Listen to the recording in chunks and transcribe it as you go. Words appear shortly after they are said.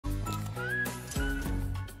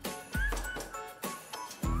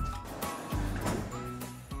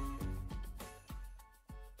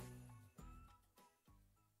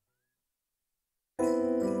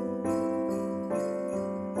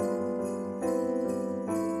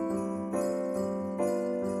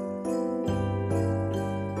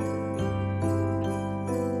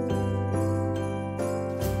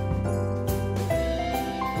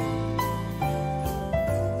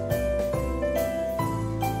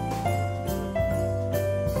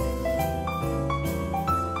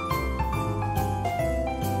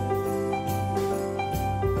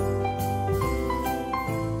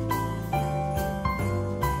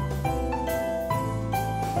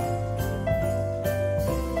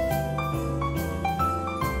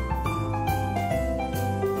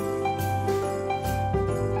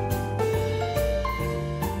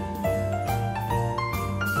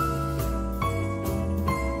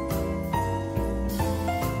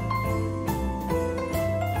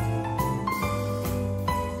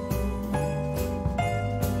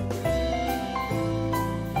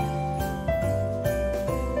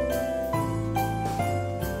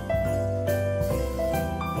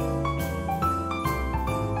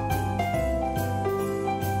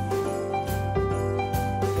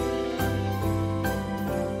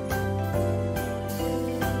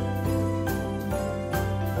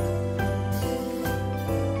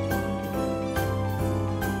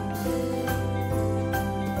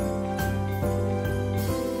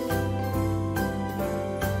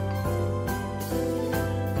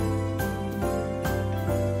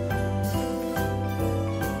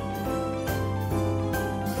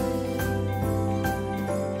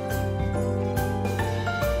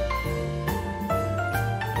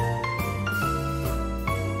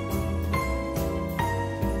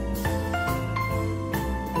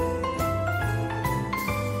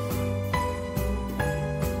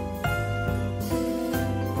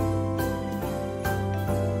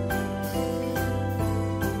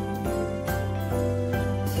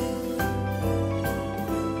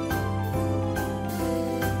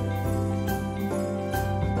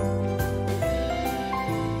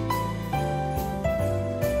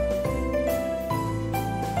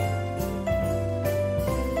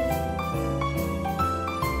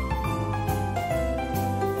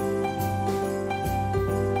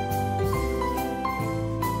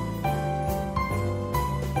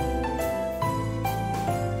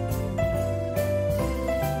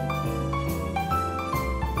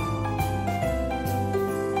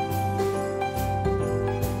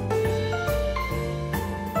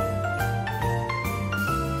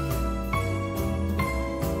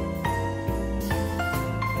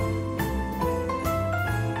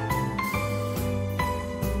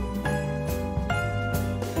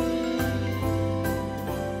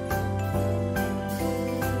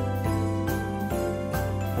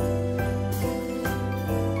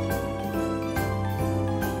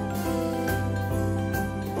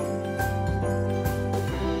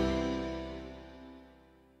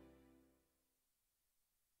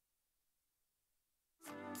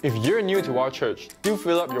If you're new to our church, do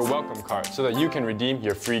fill up your welcome card so that you can redeem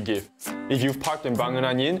your free gift. If you've parked in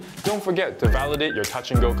Bangunan Yin, don't forget to validate your Touch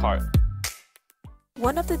and Go card.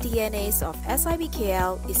 One of the DNAs of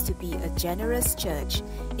SIBKL is to be a generous church.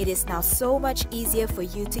 It is now so much easier for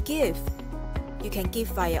you to give. You can give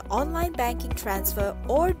via online banking transfer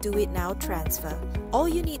or do it now transfer. All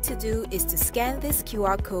you need to do is to scan this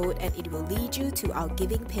QR code and it will lead you to our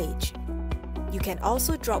giving page. You can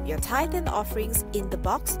also drop your tithe and offerings in the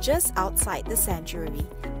box just outside the sanctuary.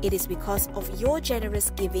 It is because of your generous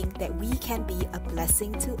giving that we can be a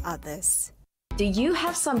blessing to others. Do you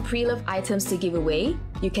have some pre-loved items to give away?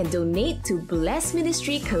 You can donate to Bless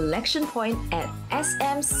Ministry Collection Point at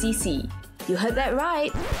SMCC. You heard that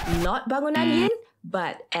right! Not Bangunan Yin,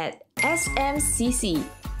 but at SMCC.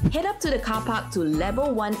 Head up to the car park to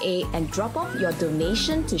level 1A and drop off your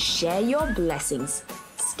donation to share your blessings.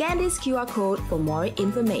 Scan this QR code for more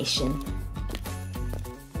information.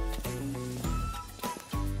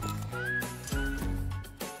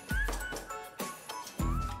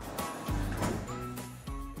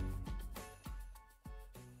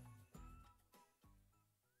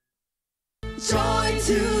 Joy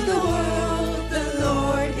to the world, the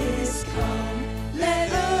Lord is come.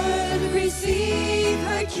 Let earth receive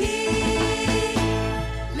her King.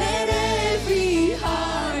 Let every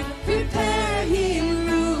heart prepare him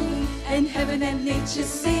room. And heaven and nature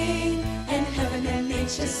sing, and heaven and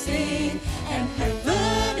nature sing, and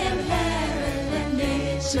heaven and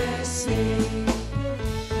nature sing.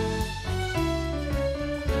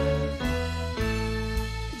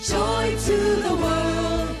 Joy to the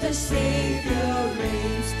world, the Savior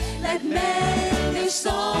reigns. Let men their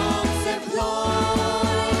songs employ,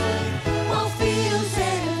 while fields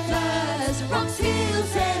and floods, rocks,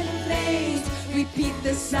 hills and plains repeat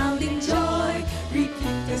the sounding joy,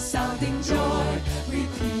 repeat the sounding joy,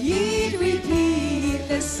 repeat, repeat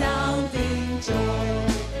the sounding joy.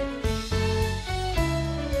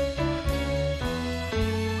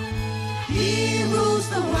 He rules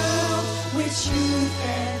the world with truth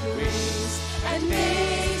and grace, and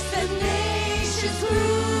makes the nations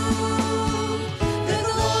rule. The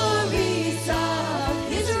glories of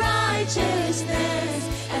his righteousness,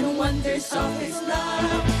 and wonders of his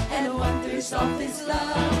love, and wonders of his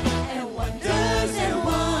love, and wonders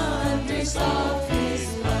of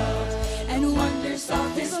his love, and wonders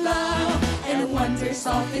of his love, and wonders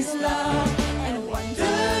of his love, and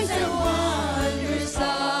wonders of his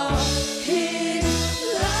love.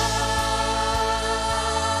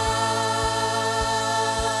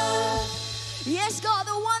 Yes, God,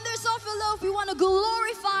 the wonders of your love, we want to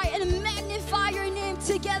glorify and magnify your name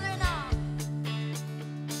together now.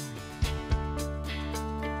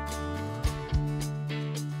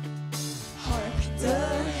 Hark the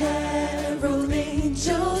herald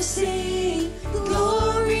angels sing,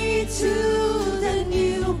 glory to the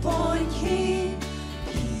newborn King.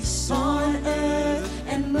 Peace on earth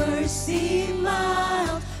and mercy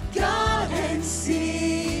mild, God and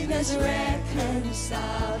sinners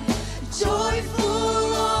reconciled.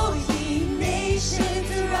 Joyful, all ye nations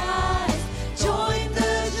rise, join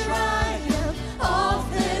the triumph of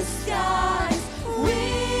the skies.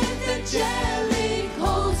 With the angelic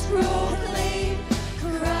host proclaim,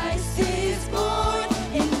 Christ is born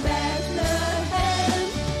in Bethlehem.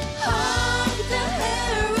 Hark the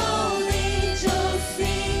herald angels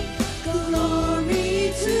sing,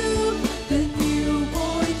 glory to the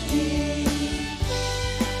newborn King.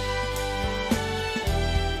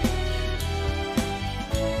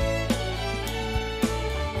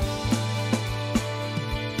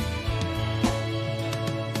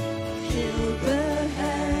 Hail the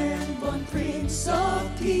hand-born Prince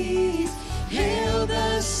of Peace, hail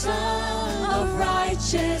the Son of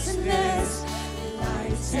Righteousness.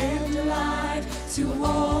 Light and life to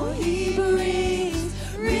all he brings,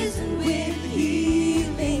 risen with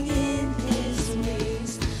healing in his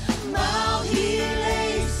wings. Now he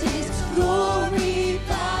lays his glory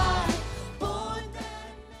by, born that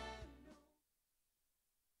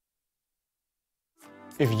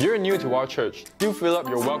If you're new to our church, do fill up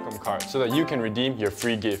your welcome card so that you can redeem your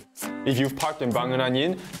free gift. If you've parked in Bangunan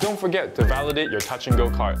Yin, don't forget to validate your Touch and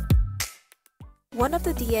Go card. One of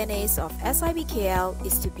the DNAs of SIBKL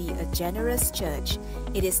is to be a generous church.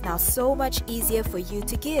 It is now so much easier for you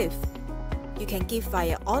to give. You can give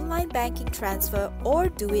via online banking transfer or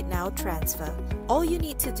do it now transfer. All you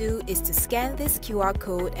need to do is to scan this QR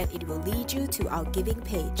code and it will lead you to our giving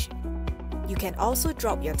page. You can also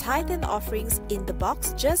drop your tithe and offerings in the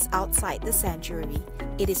box just outside the sanctuary.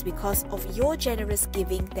 It is because of your generous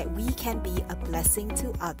giving that we can be a blessing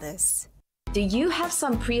to others. Do you have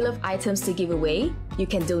some pre-loved items to give away? You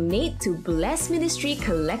can donate to Bless Ministry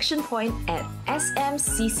Collection Point at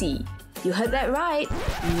SMCC. You heard that right,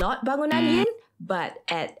 not Bangunan Yin, but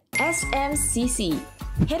at SMCC.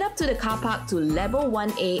 Head up to the car park to level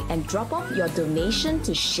 1A and drop off your donation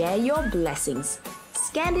to share your blessings.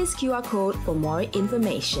 Scan this QR code for more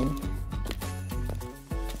information.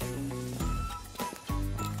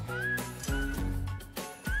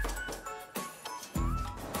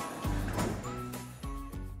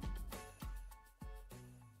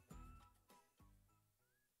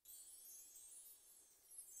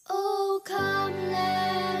 Oh, come,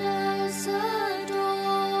 let us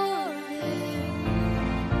adore Him.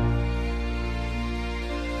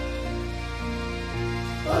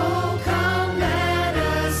 Oh, come, let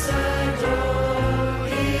us adore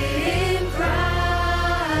Him,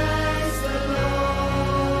 Christ the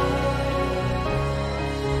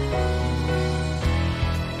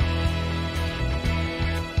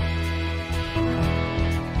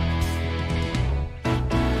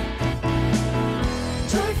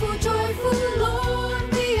Joyful, joyful Lord,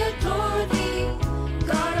 we adore Thee,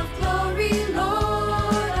 God of glory,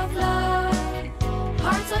 Lord of love.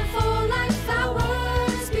 Hearts unfold like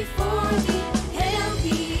flowers before Thee, hail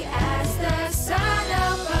Thee as the sun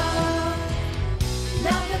above.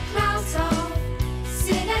 Now the clouds of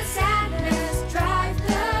sin and sadness drive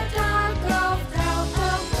the dark of doubt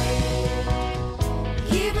away.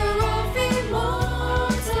 Giver of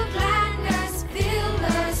immortal gladness, fill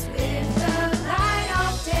us with the light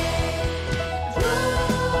of day.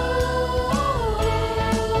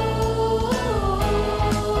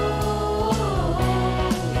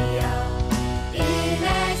 Gloria in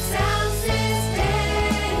excelsis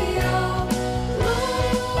Deo.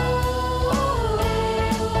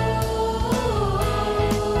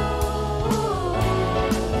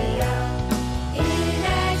 Gloria in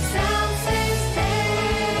excelsis Deo.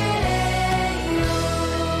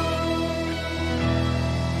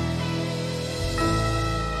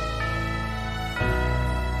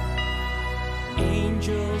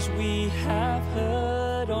 Angels we have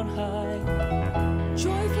heard on high,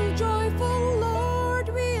 Joyful, joyful Lord,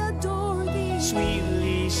 we adore Thee.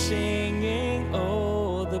 sweetly singing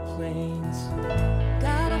o'er the plains,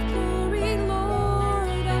 God of glory,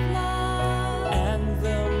 Lord of love. and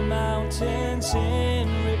the mountains in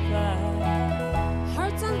reply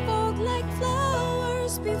Hearts unfold like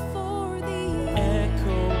flowers before Thee.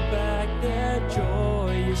 echo back their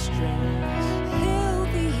joyous strains. Hail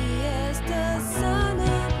Thee as the sun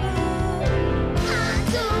above.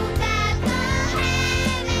 Unto that the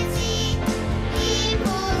heavens sing,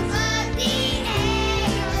 peoples of the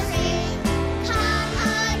air sing. Come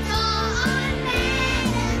adore on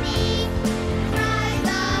Bethany, Christ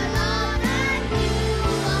the Lord, the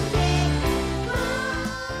newborn King.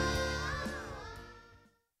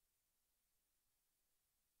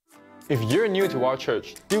 If you're new to our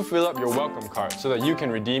church, do fill up your welcome card so that you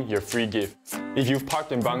can redeem your free gift. If you've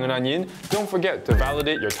parked in Bangunan Yin, don't forget to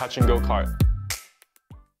validate your touch and go card.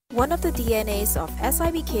 One of the DNAs of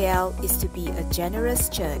SIBKL is to be a generous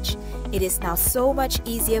church. It is now so much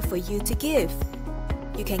easier for you to give.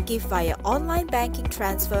 You can give via online banking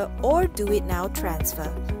transfer or do it now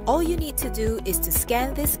transfer. All you need to do is to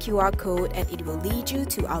scan this QR code and it will lead you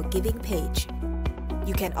to our giving page.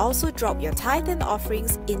 You can also drop your tithe and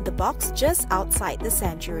offerings in the box just outside the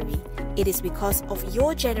sanctuary. It is because of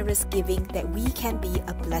your generous giving that we can be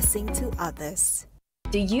a blessing to others.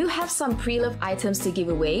 Do you have some pre-loved items to give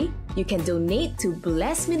away? You can donate to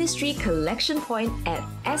Bless Ministry Collection Point at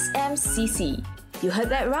SMCC. You heard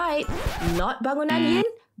that right, not Bangunan Yin,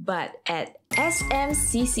 but at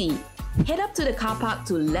SMCC. Head up to the car park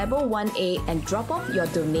to level 1A and drop off your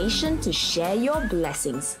donation to share your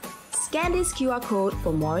blessings. Scan this QR code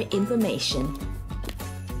for more information.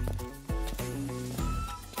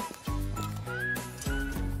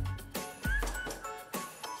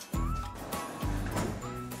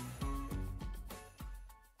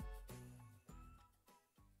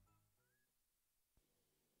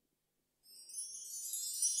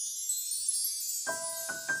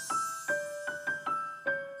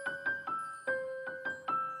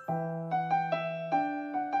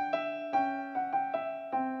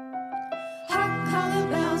 Hark, hollow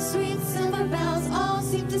bells, sweet silver bells, all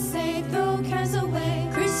seem to say, throw cares away.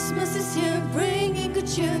 Christmas is here, bringing good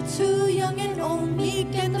cheer to young and old,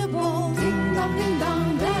 meek and the bold. Ding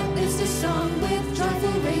dong, that is the song with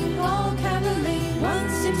joyful ring, all caroling. One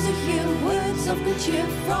seems to hear words of good cheer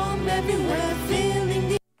from everywhere, filling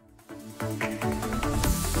the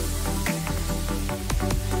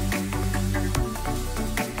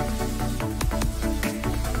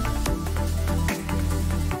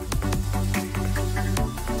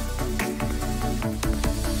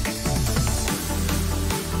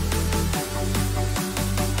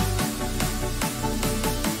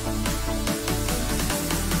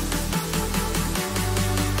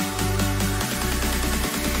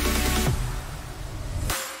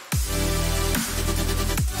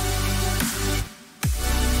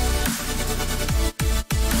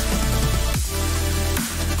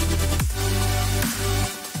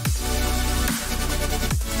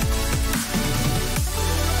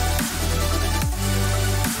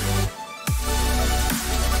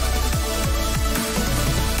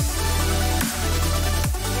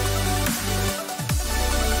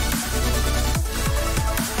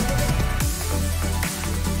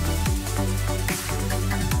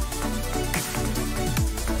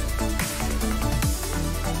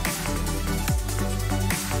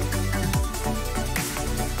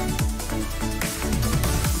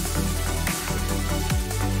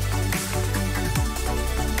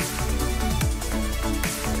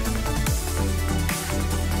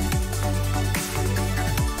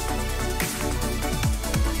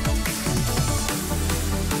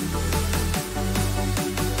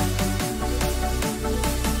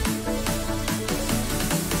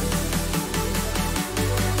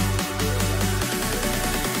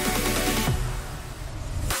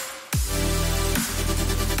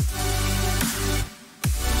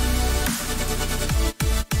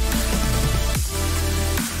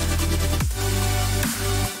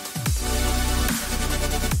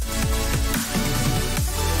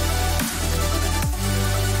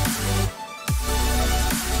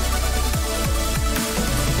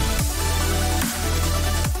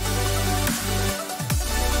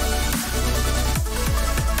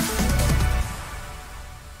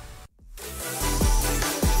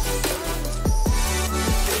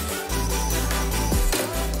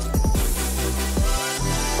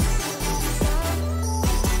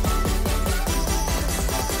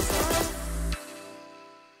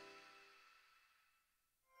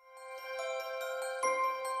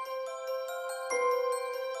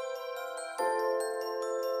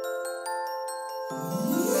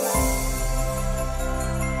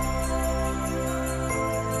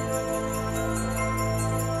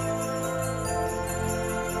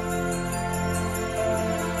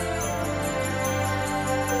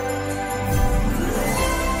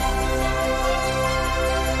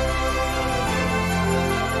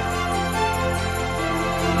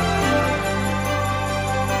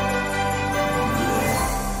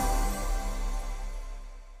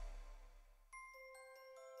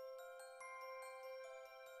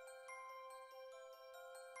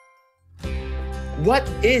What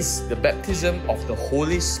is the baptism of the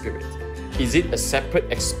Holy Spirit? Is it a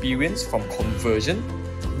separate experience from conversion?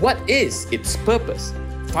 What is its purpose?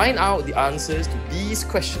 Find out the answers to these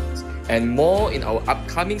questions and more in our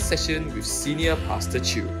upcoming session with Senior Pastor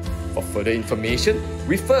Chew. For further information,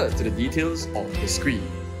 refer to the details on the screen.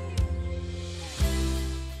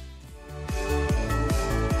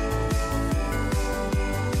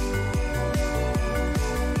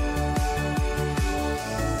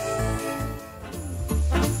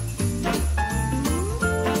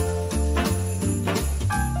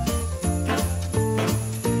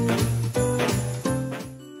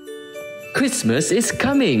 Christmas is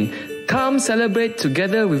coming. Come celebrate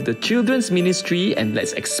together with the children's ministry and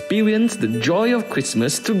let's experience the joy of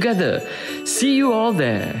Christmas together. See you all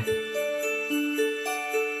there.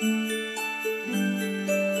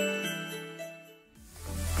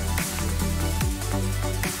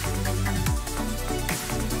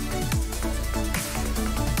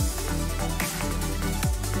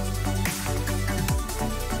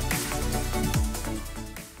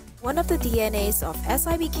 One of the DNAs of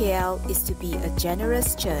SIBKL is to be a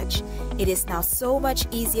generous church. It is now so much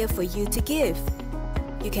easier for you to give.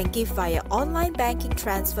 You can give via online banking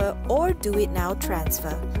transfer or do it now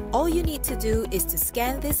transfer. All you need to do is to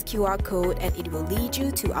scan this QR code and it will lead you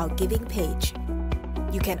to our giving page.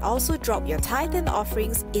 You can also drop your tithe and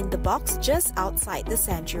offerings in the box just outside the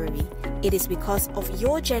sanctuary. It is because of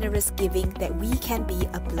your generous giving that we can be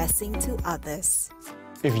a blessing to others.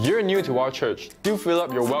 If you're new to our church, do fill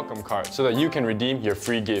up your welcome card so that you can redeem your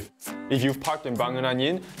free gift. If you've parked in Bangunan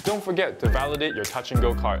Yin, don't forget to validate your touch and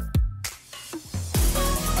go card.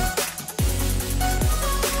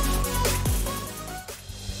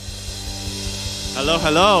 Hello,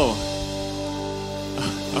 hello.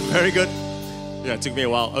 A very good, it took me a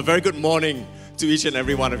while. A very good morning to each and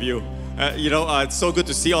every one of you. It's so good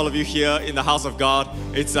to see all of you here in the house of God.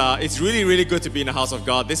 It's really, really good to be in the house of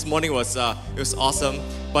God. This morning was awesome.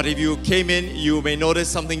 But if you came in, you may notice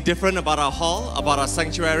something different about our hall, about our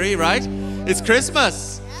sanctuary, right? It's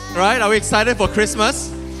Christmas, right? Are we excited for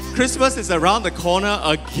Christmas? Christmas is around the corner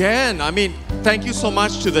again. I mean, thank you so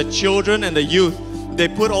much to the children and the youth. They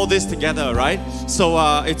put all this together, right? So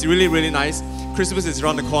it's really, really nice. Christmas is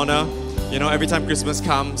around the corner. You know, every time Christmas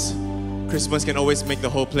comes, Christmas can always make the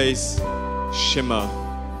whole place shimmer.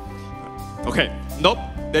 Okay, nope,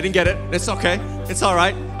 they didn't get it. It's okay. It's all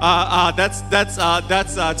right. That's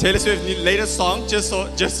Taylor Swift's latest song. Just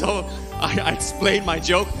so I explain my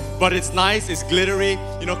joke. But it's nice. It's glittery.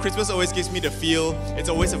 You know, Christmas always gives me the feel. It's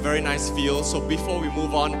always a very nice feel. So before we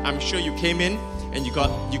move on, I'm sure you came in and you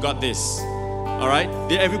got this. All right.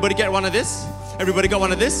 Did everybody get one of this? Everybody got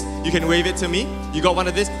one of this? You can wave it to me. You got one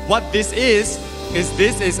of this? What this is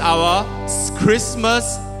this is our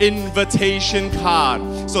Christmas invitation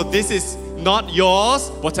card. So this is not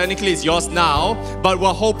yours. Well, technically it's yours now, but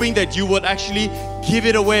we're hoping that you would actually give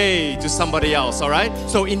it away to somebody else, all right?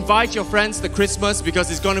 So invite your friends to Christmas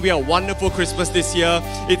because it's going to be a wonderful Christmas this year.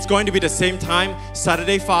 It's going to be the same time,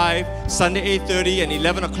 Saturday 5, Sunday 8:30 and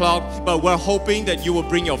 11 o'clock. But we're hoping that you will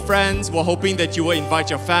bring your friends. We're hoping that you will invite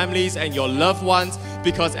your families and your loved ones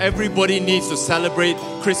because everybody needs to celebrate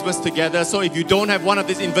Christmas together. So if you don't have one of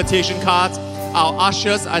these invitation cards, our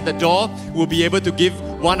ushers at the door will be able to give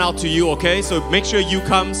one out to you, okay? So make sure you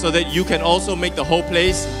come so that you can also make the whole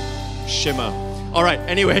place shimmer. All right,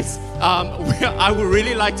 anyways, I would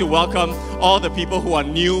really like to welcome all the people who are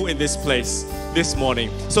new in this place this morning.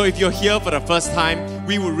 So if you're here for the first time,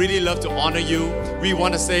 we would really love to honor you. We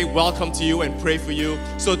want to say welcome to you and pray for you.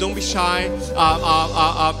 So don't be shy.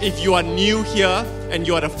 If you are new here and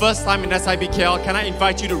you are the first time in SIBKL, can I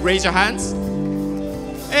invite you to raise your hands?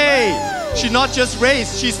 Hey, she not just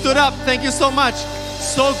raised, she stood up. Thank you so much.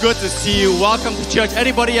 So good to see you. Welcome to church.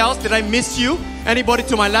 Anybody else? Did I miss you? Anybody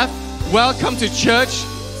to my left? Welcome to church.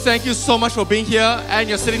 Thank you so much for being here. And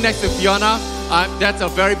you're sitting next to Fiona. That's a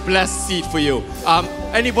very blessed seat for you.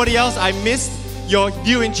 Anybody else I missed? You're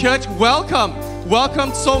new in church. Welcome.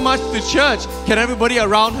 Welcome so much to church. Can everybody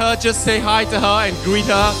around her just say hi to her and greet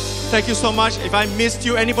her? Thank you so much. If I missed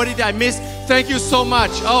you, anybody that I missed, thank you so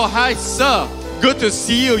much. Oh, hi, sir. Good to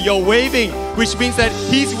see you. You're waving, which means that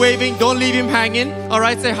he's waving. Don't leave him hanging. All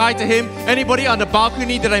right, say hi to him. Anybody on the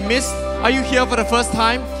balcony that I missed? Are you here for the first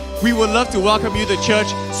time? We would love to welcome you to church.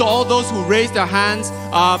 So all those who raised their hands,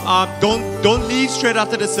 don't leave straight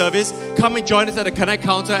after the service. Come and join us at the Connect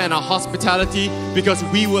counter and our hospitality because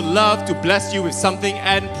we would love to bless you with something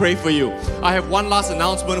and pray for you. I have one last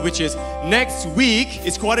announcement, which is next week.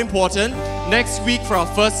 It's quite important. Next week for our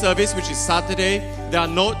first service, which is Saturday, there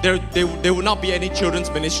will not be any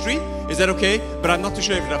children's ministry. Is that okay? But I'm not too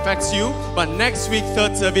sure if it affects you. But next week,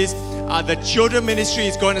 third service, the children ministry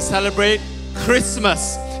is going to celebrate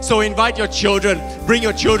Christmas. So invite your children, bring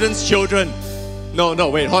your children's children. No,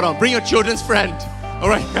 wait, hold on. Bring your children's friend. All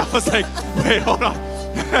right, I was like, wait, hold on.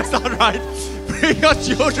 That's not right. Bring your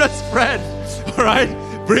children's friend. All right,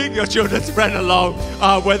 bring your children's friend along.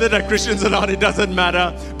 Whether they're Christians or not, it doesn't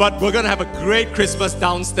matter. But we're going to have a great Christmas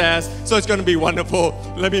downstairs. So it's going to be wonderful.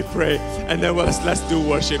 Let me pray. And then let's do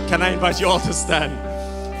worship. Can I invite you all to stand?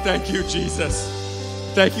 Thank you, Jesus.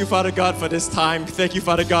 Thank you, Father God, for this time. Thank you,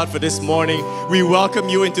 Father God, for this morning. We welcome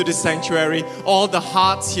you into this sanctuary. All the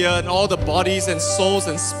hearts here and all the bodies and souls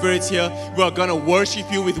and spirits here, we are going to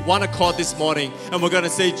worship you with one accord this morning. And we're going to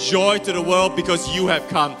say joy to the world because you have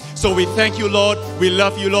come. So we thank you, Lord. We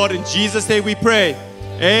love you, Lord. In Jesus' name we pray.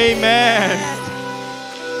 Amen.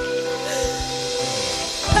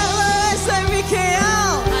 Hello,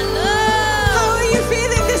 SIBKL. Hello. How are you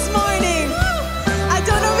feeling this morning? I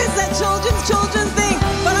don't know if it's that children's thing,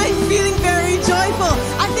 but I'm feeling very joyful.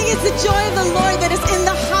 I think it's the joy of the Lord that is in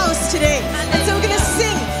the house today. And so we're going to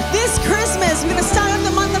sing this Christmas. We're going to start off the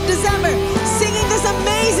month of December singing this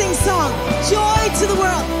amazing song, Joy to the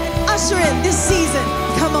World. Usher in this season.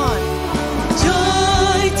 Come on.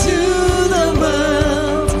 Joy to the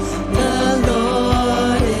world, the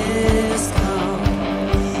Lord is come.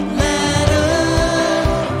 Let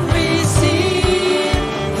earth receive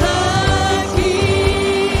her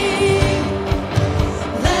King.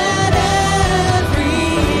 Let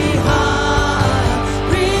every heart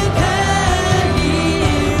prepare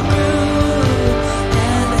Him room,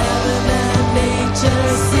 and heaven and nature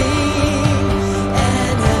sing,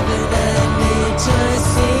 and heaven and nature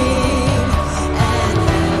sing, and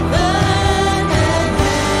heaven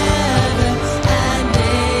and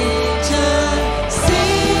nature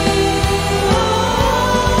sing.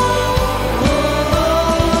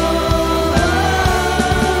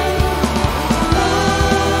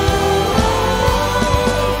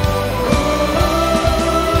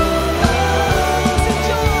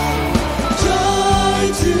 Joy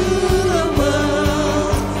to the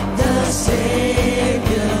world, the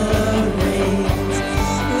Savior reigns.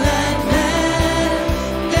 Let men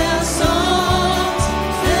their songs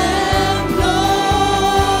employ,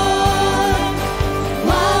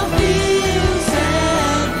 while fields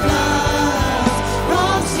and floods,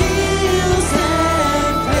 rocks, hills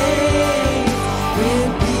and plains,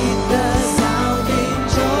 repeat the sounding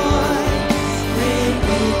joy,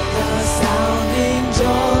 repeat the sounding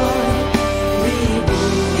joy, repeat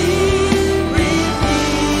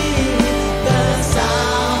the sounding joy.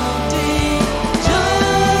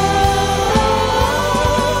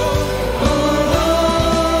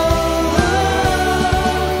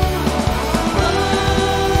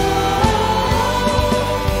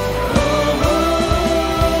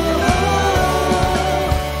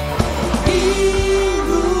 He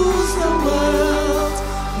rules the world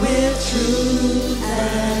with truth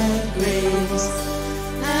and grace,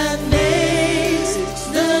 and makes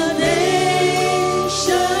the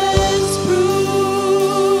nations prove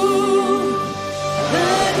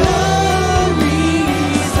the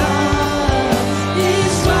glories of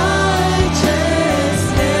His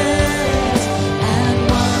righteousness, and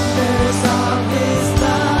wonders of His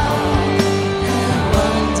love, and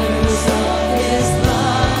wonders of His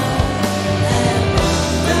love, and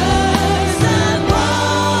wonders and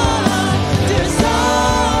wonders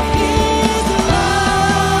of His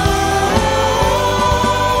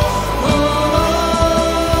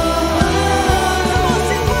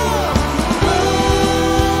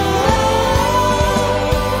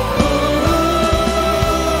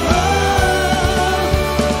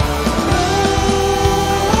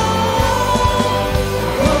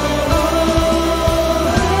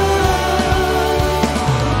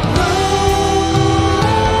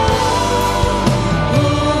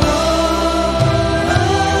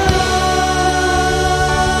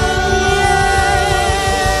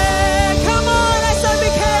Come on,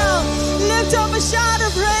 SIBKL, lift up a shout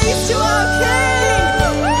of praise to our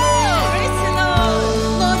King. Praise the Lord.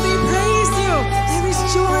 Lord, we praise you. There is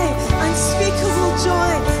joy, unspeakable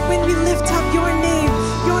joy, when we lift up your name.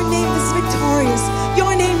 Your name is victorious.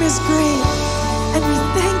 Your name is great. And we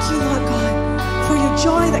thank you, Lord God, for your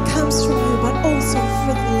joy that comes from you, but also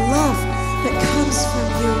for the love that comes from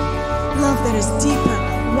you. Love that is deeper,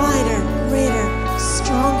 wider, greater,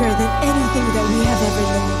 stronger than anything that we have ever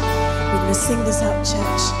known. We're going to sing this out,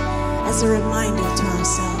 church, as a reminder to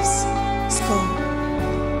ourselves. Let's go.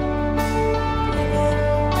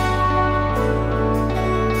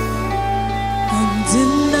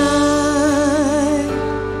 Undenied,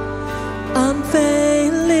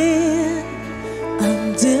 unfailing,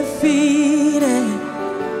 undefeated,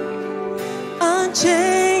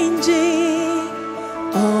 unchanging.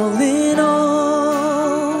 all in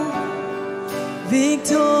all,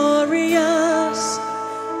 victorious.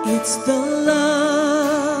 It's the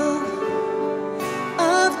love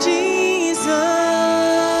of Jesus.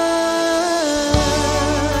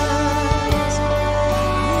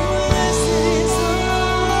 Yes, it is, oh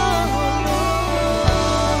Lord.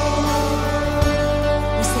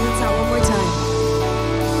 Let's sing it out one more time.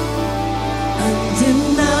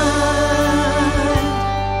 Undenied,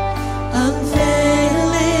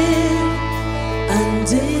 unfailing,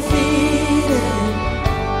 undefeated,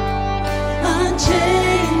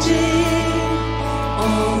 unchanging,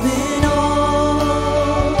 all in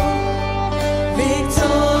all,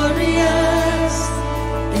 victorious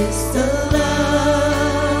is the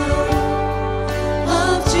love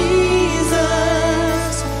of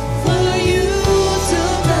Jesus. For you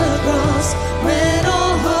took the cross when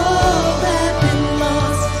all hope had been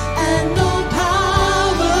lost, and no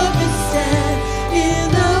power could stand in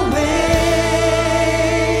the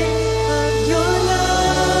way of your love,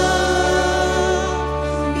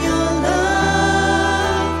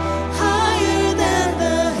 higher than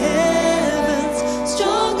the heavens,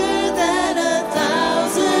 stronger than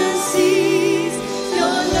 1,000 seas.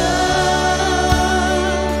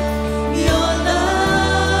 Your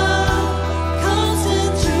love,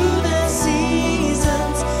 constant through the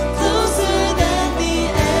seasons, closer than the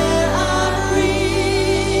air I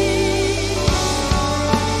breathe.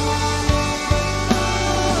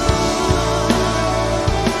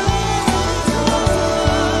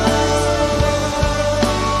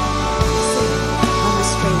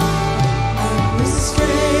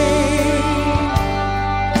 Unrestrained,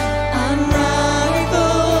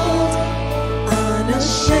 unrivaled,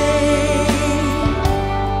 unashamed,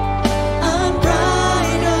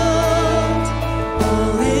 unbridled,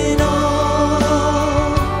 all in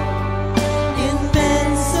all,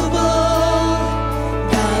 invincible.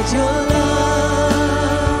 God, your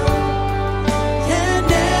love can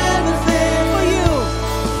never fail.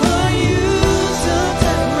 For you took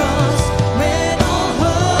the cross when all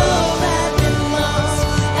hope had been lost,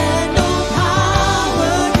 and no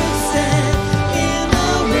power could stand in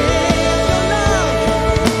the way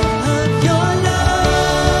of your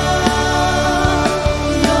love,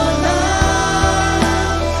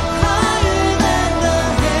 higher than the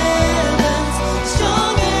heavens,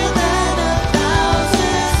 stronger than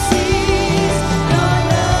 1,000 seas.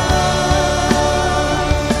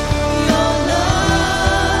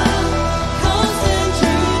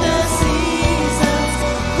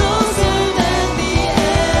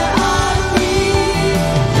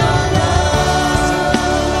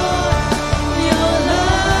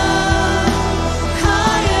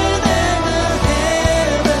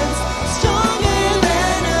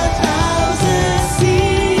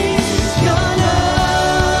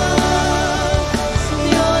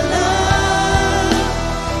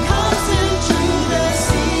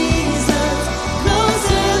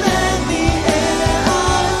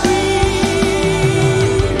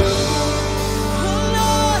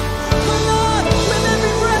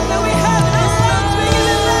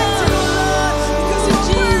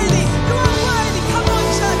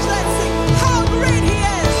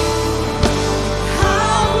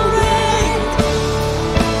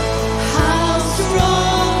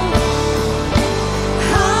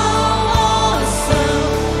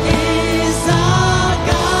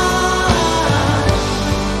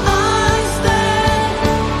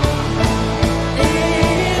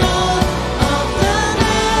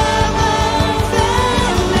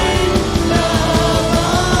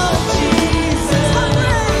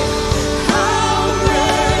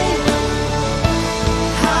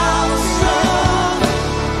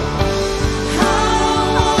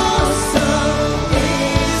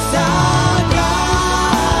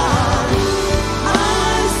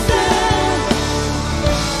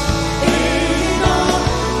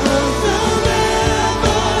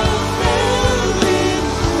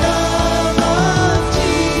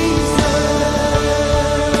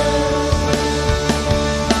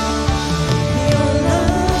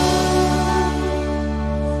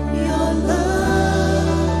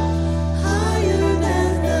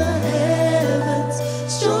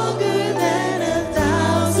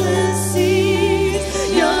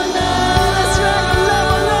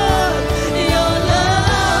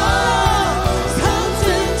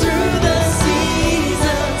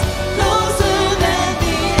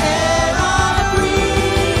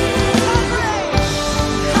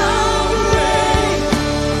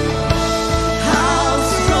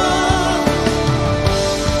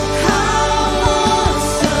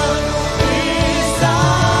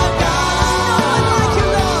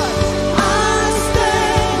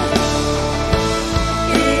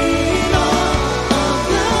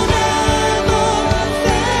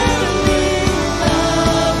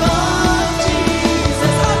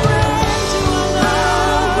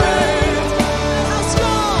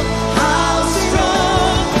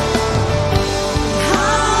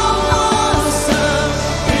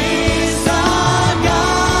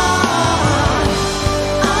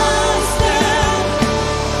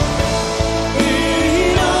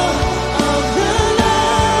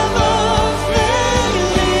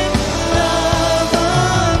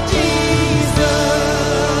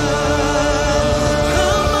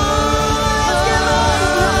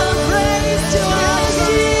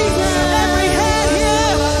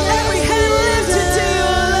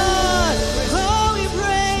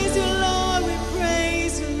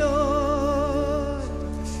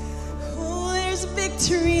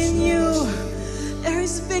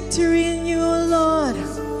 victory in you, O Lord.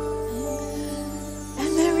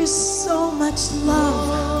 And there is so much love.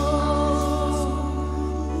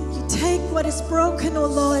 You take what is broken, O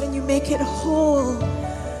Lord, and you make it whole.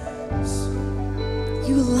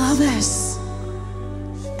 You love us.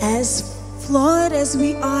 As flawed as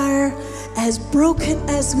we are, as broken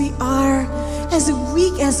as we are, as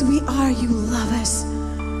weak as we are, you love us.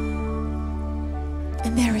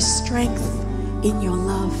 And there is strength in your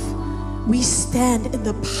love. We stand in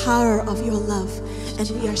the power of your love, and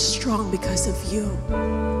we are strong because of you.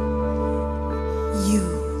 You,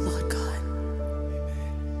 Lord God.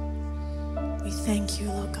 We thank you,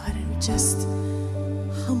 Lord God, and we just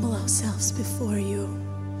humble ourselves before you.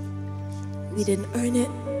 We didn't earn it.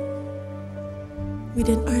 We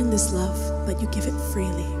didn't earn this love, but you give it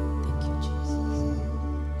freely. Thank you, Jesus.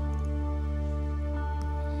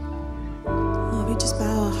 Lord, we just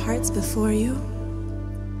bow our hearts before you.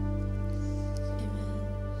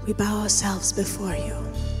 We bow ourselves before you.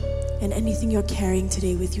 And anything you're carrying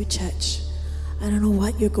today with you, church, I don't know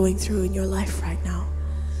what you're going through in your life right now,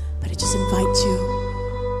 but I just invite you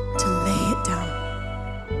to lay it down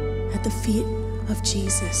at the feet of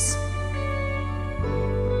Jesus.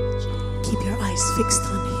 Keep your eyes fixed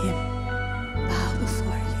on Him. Bow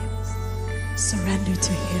before Him. Surrender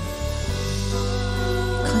to Him.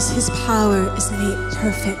 Because His power is made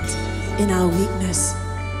perfect in our weakness.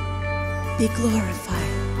 Be glorified.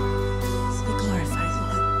 Be glorified,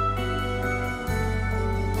 Lord.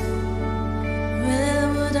 Where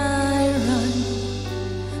would I run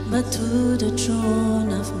but to the throne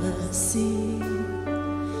of mercy?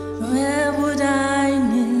 Where would I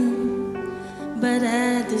kneel but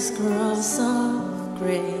at this cross of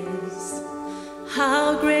grace?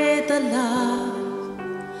 How great the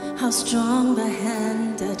love, how strong the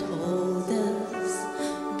hand that holds us.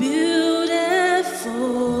 Beautiful,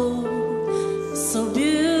 so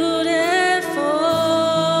beautiful.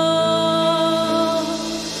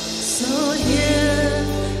 So here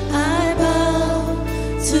I bow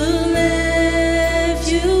to lift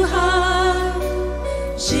you high,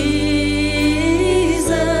 Jesus.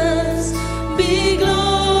 Be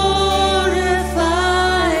glorified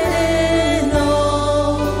in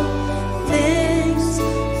all things.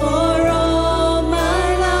 For all my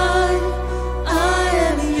life I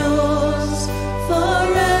am yours,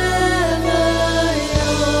 forever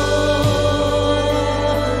yours.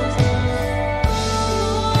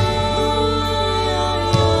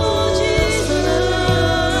 Oh, Jesus.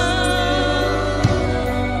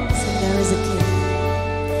 And there is a King.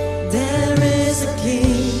 There is a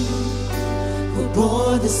King who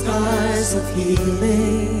bore the scars of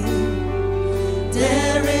healing.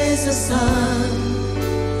 There is a Son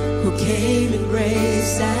who came in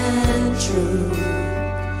grace and truth.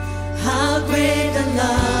 How great the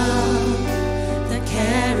love that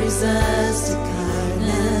carries us to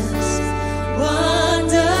kindness.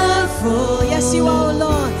 Wonderful. Yes, you are,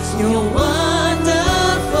 Lord. You're wonderful.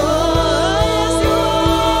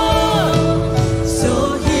 So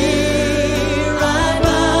here I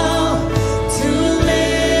bow to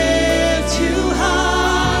lift you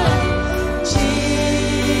high, Jesus.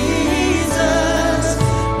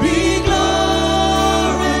 Be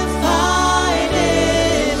glorified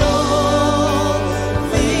in all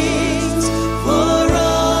things. For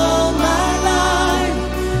all my life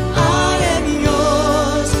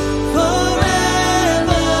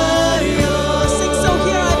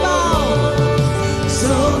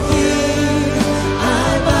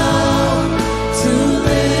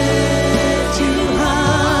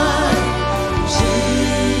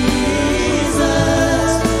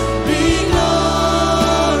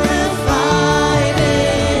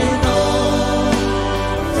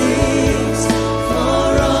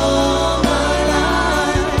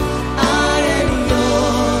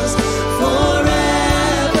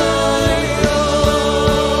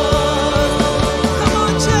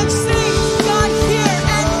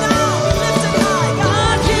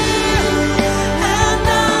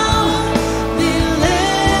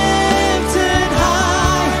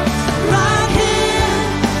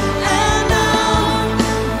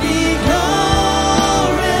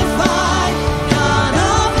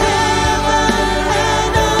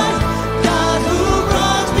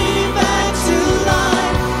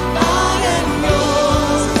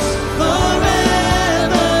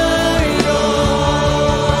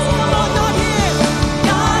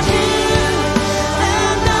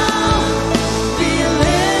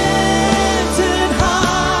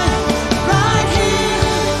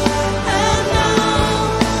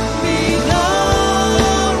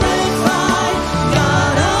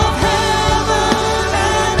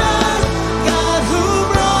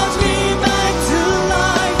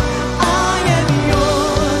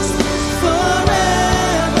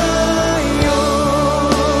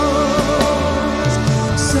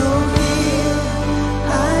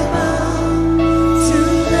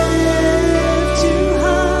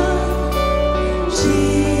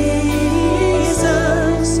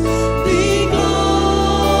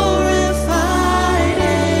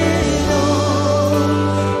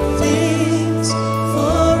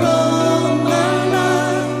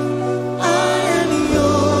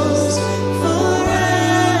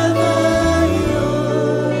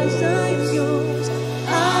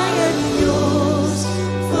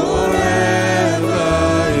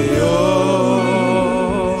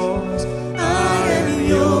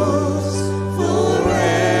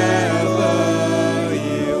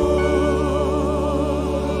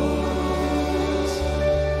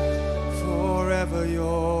forever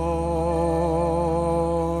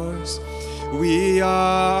yours. We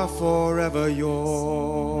are forever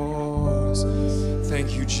yours.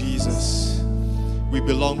 Thank you, Jesus. We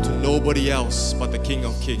belong to nobody else but the King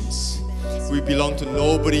of Kings. We belong to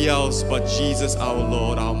nobody else but Jesus, our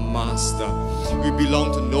Lord, our Master. We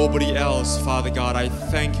belong to nobody else, Father God. I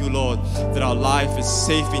thank you, Lord, that our life is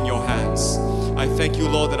safe in your hands. I thank you,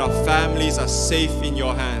 Lord, that our families are safe in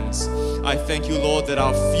your hands. I thank you, Lord, that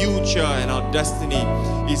our future and our destiny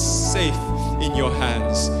is safe in your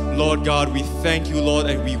hands. Lord God, we thank you, Lord,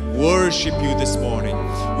 and we worship you this morning.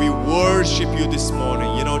 We worship you this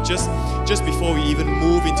morning. You know, just before we even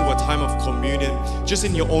move into a time of communion, just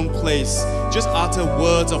in your own place, just utter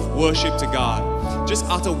words of worship to God. Just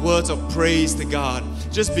utter words of praise to God.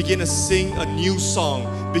 Just begin to sing a new song.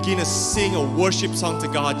 Begin to sing a worship song to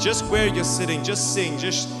God. Just where you're sitting, just sing.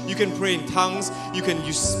 You can pray in tongues.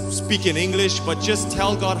 You speak in English, but just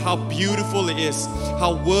tell God how beautiful He is,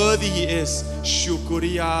 how worthy He is.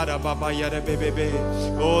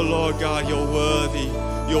 Oh Lord God, you're worthy.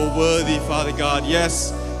 You're worthy, Father God.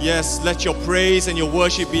 Yes. Yes, let your praise and your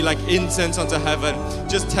worship be like incense unto heaven.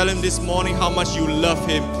 Just tell Him this morning how much you love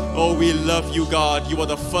Him. Oh, we love you, God. You are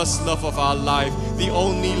the first love of our life, the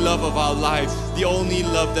only love of our life, the only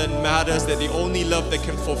love that matters, the only love that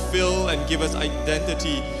can fulfill and give us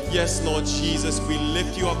identity. Yes, Lord Jesus, we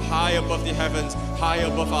lift you up high above the heavens, high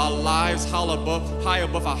above our lives, high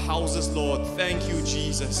above our houses, Lord. Thank you,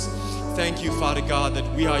 Jesus. Thank you, Father God,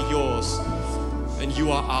 that we are yours and you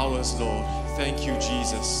are ours, Lord. Thank you,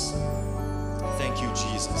 Jesus. Thank you,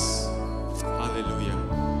 Jesus. Hallelujah.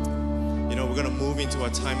 You know, we're going to move into a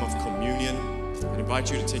time of communion. I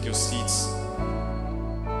invite you to take your seats.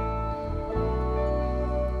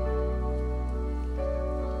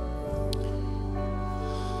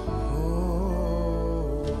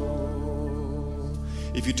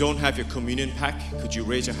 If you don't have your communion pack, could you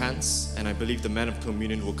raise your hands? And I believe the man of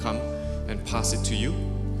communion will come and pass it to you.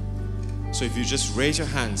 So if you just raise your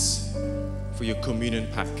hands for your communion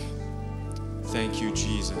pack. Thank you,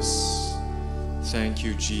 Jesus. Thank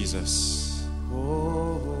you, Jesus.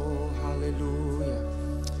 Oh, hallelujah.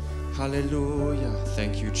 Hallelujah.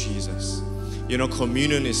 Thank you, Jesus. You know,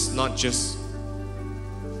 communion is not just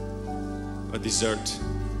a dessert.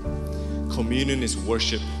 Communion is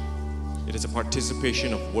worship. It is a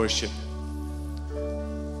participation of worship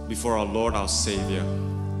before our Lord, our Savior.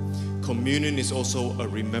 Communion is also a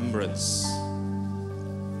remembrance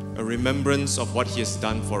of what He has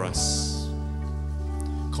done for us.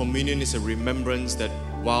 Communion is a remembrance that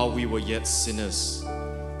while we were yet sinners,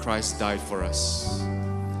 Christ died for us.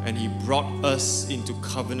 And He brought us into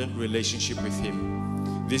covenant relationship with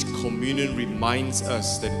Him. This communion reminds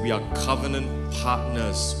us that we are covenant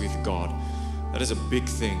partners with God. That is a big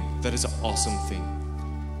thing. That is an awesome thing.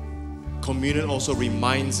 Communion also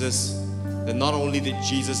reminds us that not only did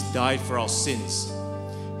Jesus die for our sins,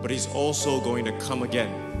 but He's also going to come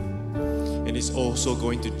again. And He's also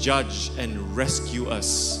going to judge and rescue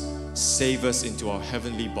us, save us into our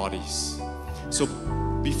heavenly bodies. So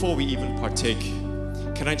before we even partake,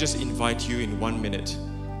 can I just invite you in 1 minute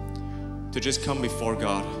to just come before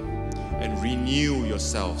God and renew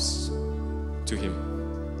yourselves to Him.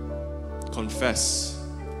 Confess,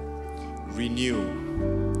 renew,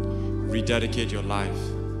 rededicate your life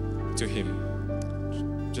to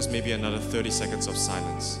Him. Just maybe another 30 seconds of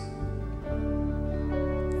silence.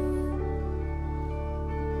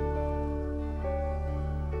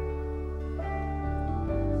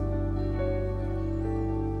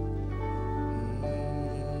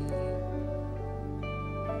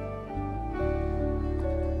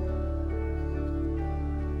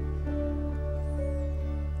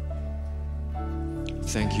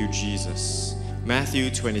 Thank you, Jesus. Matthew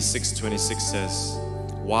 26:26 says,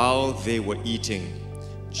 while they were eating,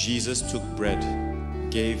 Jesus took bread,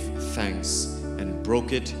 gave thanks, and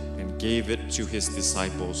broke it and gave it to His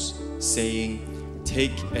disciples, saying,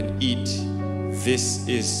 take and eat. This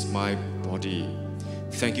is my body.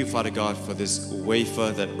 Thank you, Father God, for this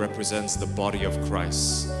wafer that represents the body of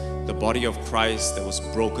Christ. The body of Christ that was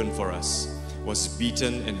broken for us, was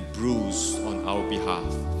beaten and bruised on our behalf.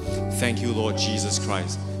 Thank you, Lord Jesus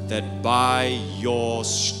Christ, that by your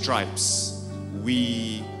stripes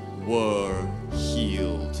we were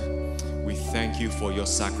healed. We thank you for your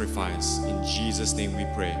sacrifice. In Jesus' name we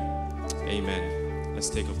pray. Amen. Let's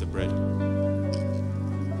take of the bread.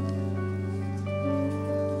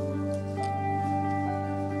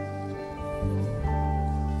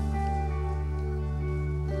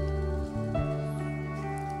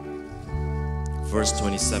 Verse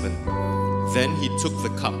 27. Then He took the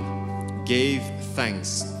cup, gave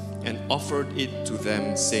thanks, and offered it to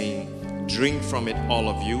them, saying, Drink from it, all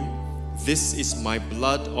of you. This is my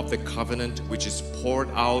blood of the covenant, which is poured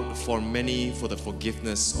out for many for the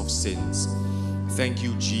forgiveness of sins. Thank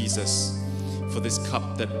you, Jesus, for this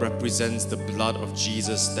cup that represents the blood of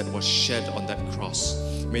Jesus that was shed on that cross.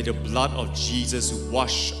 May the blood of Jesus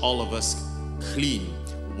wash all of us clean,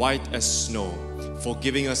 white as snow,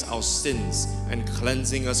 forgiving us our sins and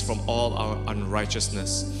cleansing us from all our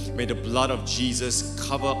unrighteousness. May the blood of Jesus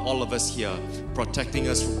cover all of us here, protecting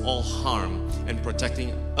us from all harm and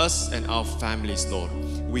protecting us and our families, Lord.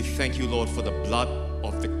 We thank you, Lord, for the blood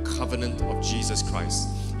of the covenant of Jesus Christ.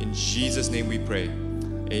 In Jesus' name we pray.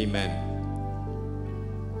 Amen.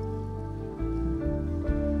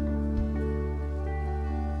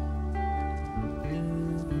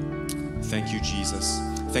 Thank you, Jesus.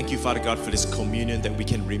 Thank you, Father God, for this communion that we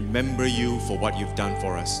can remember you for what you've done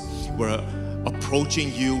for us. We're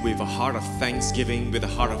approaching you with a heart of thanksgiving, with a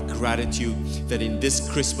heart of gratitude, that in this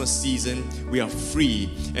Christmas season we are free,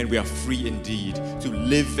 and we are free indeed, to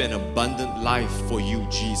live an abundant life for you,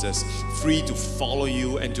 Jesus. Free to follow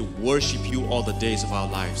you and to worship you all the days of our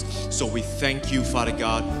lives. So we thank you, Father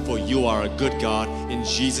God, for you are a good God. In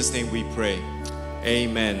Jesus' name we pray.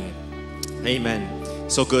 Amen. Amen.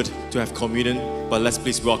 So good to have communion, but let's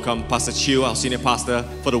please welcome Pastor Chiu, our senior pastor,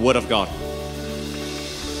 for the Word of God.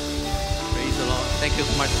 Praise the Lord. Thank you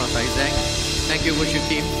so much, Pastor Isaac. Thank you, worship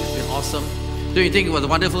team. It's been awesome. Do you think it was a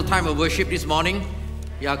wonderful time of worship this morning?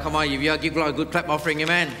 Yeah, come on, if you give God a good clap offering,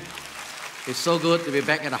 amen. It's so good to be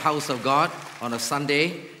back at the house of God on a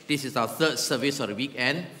Sunday. This is our third service of the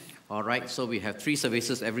weekend. All right, so we have 3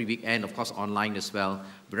 services every weekend, of course online as well.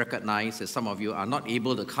 We recognize that some of you are not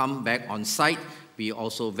able to come back on site. We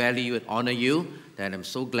also value and honor you, and I'm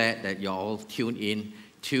so glad that you're all tuned in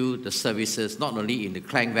to the services, not only in the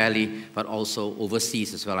Klang Valley, but also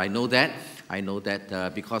overseas as well. I know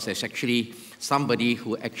that because there's actually somebody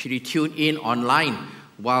who actually tuned in online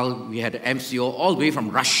while we had the MCO all the way from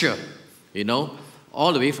Russia,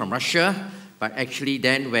 all the way from Russia. But actually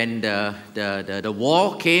then when the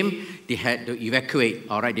war came, they had to evacuate,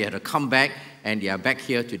 all right? They had to come back, and they are back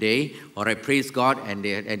here today, all right? Praise God, and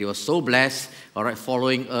they were so blessed, all right,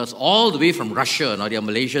 following us all the way from Russia. Now they are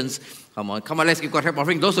Malaysians. Come on, let's give God a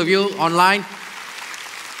offering. Those of you online,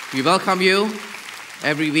 we welcome you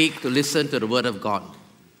every week to listen to the Word of God.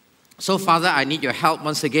 So Father, I need your help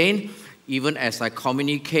once again, even as I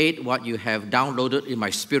communicate what you have downloaded in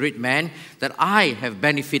my spirit, man, that I have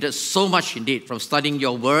benefited so much indeed from studying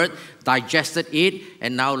your word, digested it,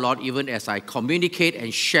 and now, Lord, even as I communicate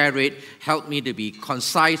and share it, help me to be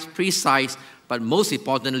concise, precise, but most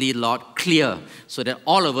importantly, Lord, clear, so that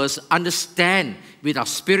all of us understand with our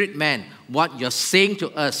spirit, man, what you're saying to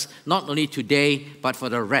us, not only today, but for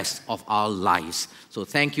the rest of our lives. So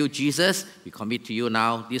thank you, Jesus. We commit to you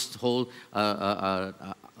now this whole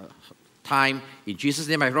time. In Jesus'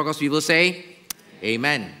 name, I promise we will say,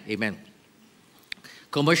 Amen. Amen.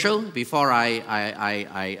 Commercial before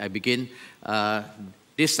I begin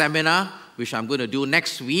this seminar, which I'm going to do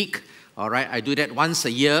next week. All right, I do that once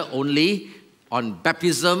a year only on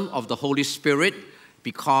baptism of the Holy Spirit,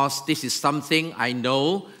 because this is something I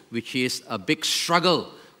know which is a big struggle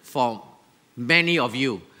for many of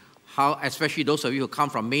you. How, especially those of you who come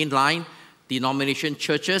from mainline denomination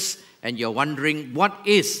churches, and you're wondering, what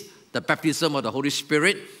is the baptism of the Holy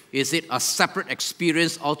Spirit? Is it a separate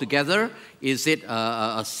experience altogether? Is it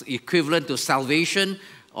equivalent to salvation,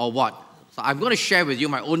 or what? So I'm going to share with you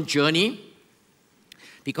my own journey,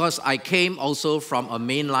 because I came also from a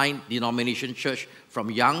mainline denomination church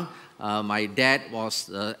from young. My dad was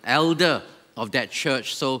the elder of that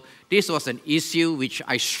church. So this was an issue which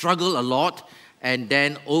I struggled a lot. And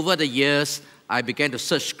then over the years, I began to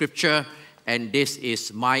search scripture, and this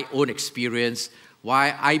is my own experience,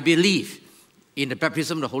 why I believe in the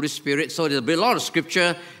baptism of the Holy Spirit. So there'll be a lot of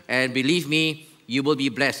scripture, and believe me, you will be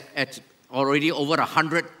blessed. Already over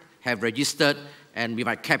 100 have registered, and we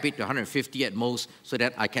might cap it to 150 at most, so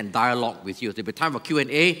that I can dialogue with you. There'll be time for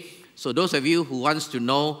Q&A. So those of you who wants to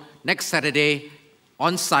know, next Saturday,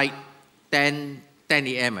 on site, 10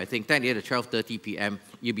 a.m., I think, 10 a.m. to 12:30 p.m.,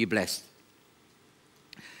 you'll be blessed.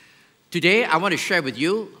 Today, I want to share with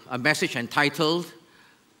you a message entitled,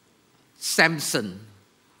 Samson,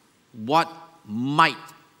 What Might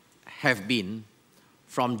Have Been,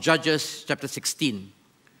 from Judges chapter 16.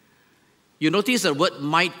 You notice the word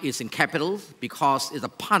might is in capitals because it's a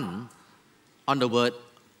pun on the word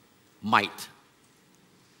might.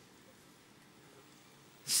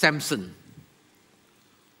 Samson,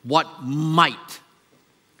 what might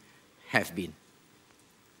have been.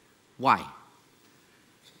 Why?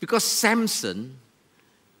 Because Samson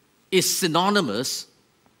is synonymous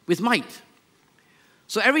with might.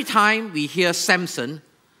 So every time we hear Samson,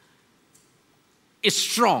 it's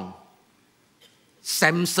strong.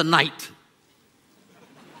 Samsonite.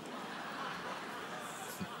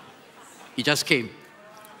 It just came.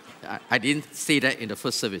 I didn't say that in the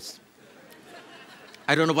first service.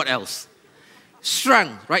 I don't know what else.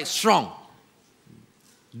 Strength, right? Strong.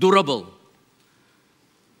 Durable.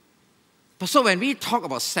 But so when we talk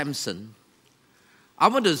about Samson, I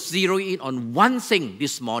want to zero in on one thing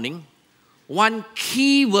this morning, one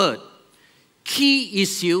key word, key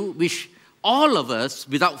issue which all of us,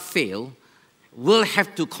 without fail, will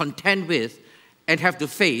have to contend with and have to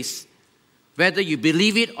face, whether you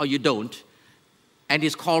believe it or you don't, and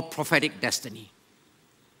it's called prophetic destiny.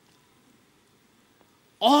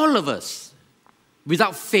 All of us,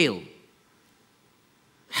 without fail,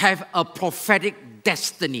 have a prophetic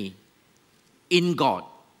destiny in God,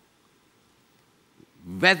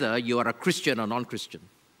 whether you are a Christian or non-Christian.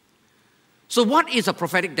 So what is a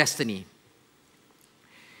prophetic destiny?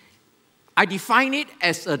 I define it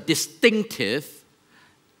as a distinctive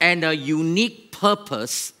and a unique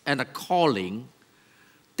purpose and a calling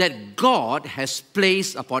that God has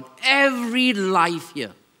placed upon every life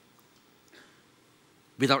here,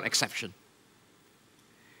 without exception.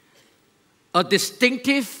 A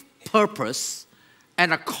distinctive purpose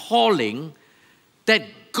and a calling that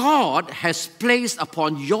God has placed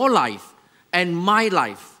upon your life and my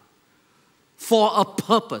life for a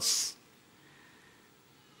purpose.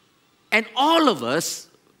 And all of us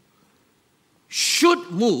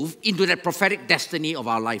should move into that prophetic destiny of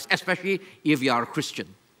our lives, especially if you are a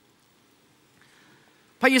Christian.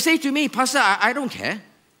 But you say to me, Pastor, I don't care.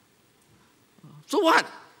 So what?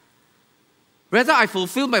 Whether I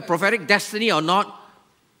fulfill my prophetic destiny or not,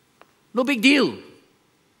 no big deal.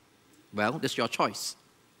 Well, that's your choice.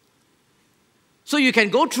 So you can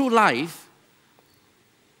go through life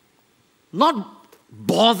not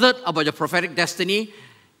bothered about your prophetic destiny.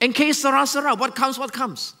 In case Sarah, what comes, what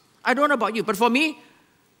comes. I don't know about you, but for me,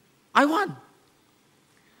 I want.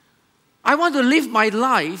 I want to live my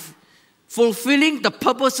life fulfilling the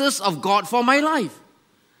purposes of God for my life.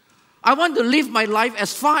 I want to live my life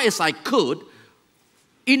as far as I could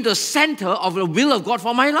in the center of the will of God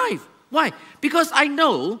for my life. Why? Because I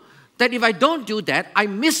know that if I don't do that, I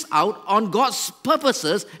miss out on God's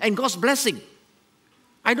purposes and God's blessing.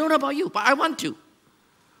 I don't know about you, but I want to.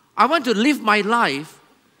 I want to live my life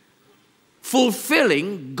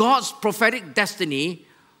fulfilling God's prophetic destiny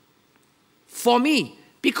for me,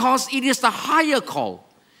 because it is the higher call.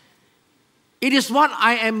 It is what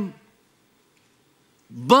I am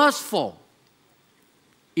birthed for.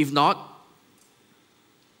 If not,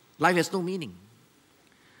 life has no meaning.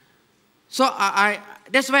 So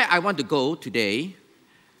that's where I want to go today,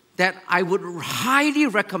 that I would highly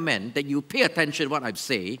recommend that you pay attention to what I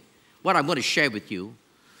say, what I'm going to share with you,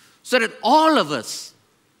 so that all of us,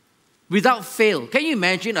 without fail, can you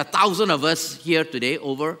imagine 1,000 of us here today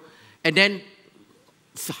over, and then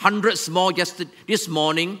hundreds more this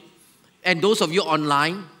morning, and those of you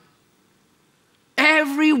online,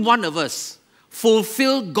 every one of us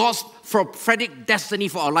fulfill God's prophetic destiny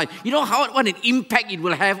for our life. You know what an impact it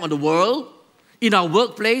will have on the world, in our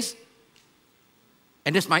workplace?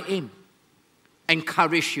 And that's my aim.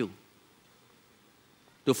 Encourage you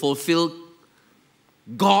to fulfill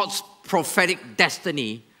God's prophetic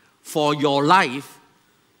destiny for your life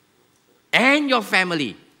and your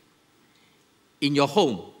family, in your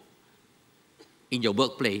home, in your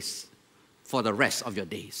workplace, for the rest of your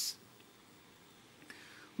days.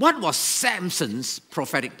 What was Samson's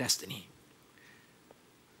prophetic destiny?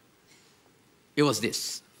 It was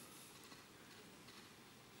this.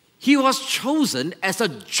 He was chosen as a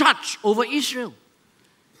judge over Israel.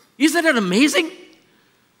 Isn't that amazing?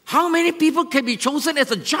 How many people can be chosen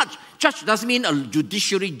as a judge? Judge doesn't mean a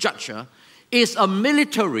judiciary judge. It's a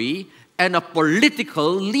military and a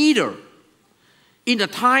political leader. In the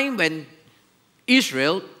time when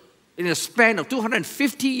Israel, in a span of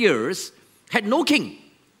 250 years, had no king.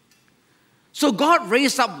 So God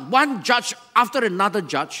raised up one judge after another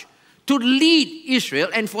judge to lead Israel.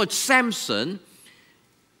 And for Samson,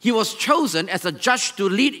 he was chosen as a judge to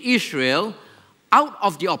lead Israel out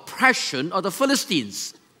of the oppression of the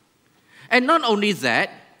Philistines. And not only that,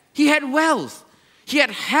 he had wealth. He had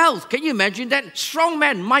health. Can you imagine that? Strong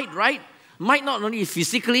man, might, right? Might not only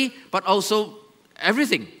physically, but also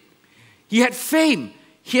everything. He had fame.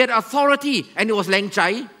 He had authority. And it was Weng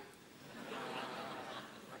Chee.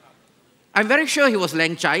 I'm very sure he was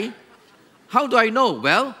Weng Chee. How do I know?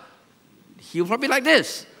 Well, he was probably like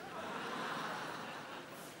this.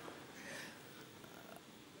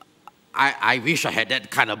 I wish I had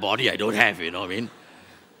that kind of body. I don't have, you know what I mean?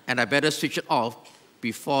 And I better switch it off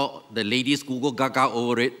before the ladies Google gaga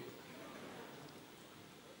over it.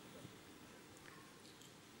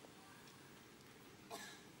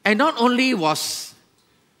 And not only was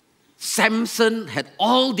Samson had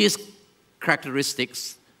all these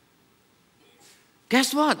characteristics,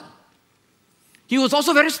 guess what? He was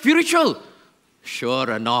also very spiritual. Sure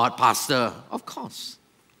or not, Pastor? Of course.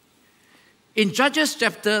 In Judges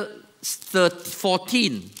chapter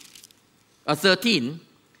 13,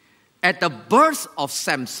 at the birth of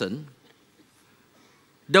Samson,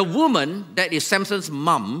 the woman, that is Samson's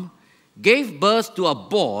mom, gave birth to a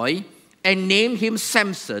boy and named him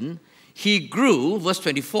Samson. He grew, verse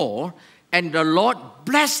 24, and the Lord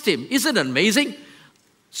blessed him. Isn't it amazing?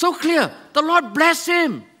 So clear. The Lord blessed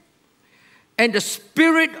him. And the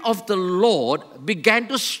Spirit of the Lord began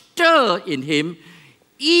to stir in him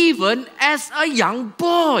even as a young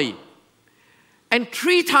boy. And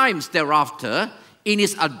 3 times thereafter, in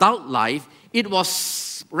his adult life, it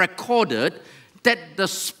was recorded that the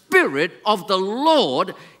Spirit of the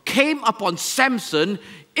Lord came upon Samson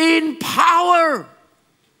in power,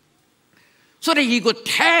 so that he could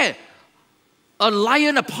tear a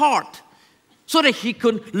lion apart, so that he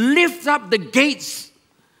could lift up the gates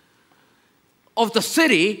of the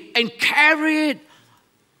city and carry it.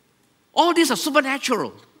 All these are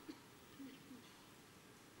supernatural.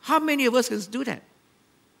 How many of us can do that?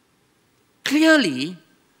 Clearly,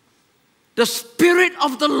 the Spirit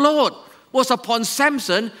of the Lord was upon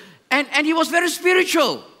Samson, and he was very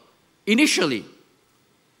spiritual initially.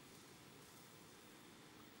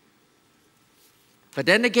 But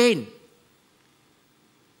then again,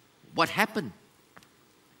 what happened?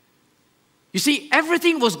 You see,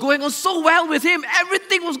 everything was going on so well with him.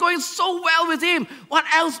 Everything was going so well with him. What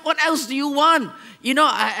else? What else do you want? You know,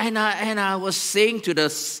 I was saying to the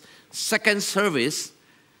second service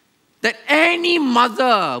that any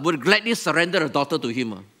mother would gladly surrender a daughter to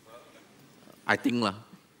him. I think.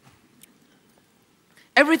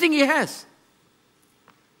 Everything he has.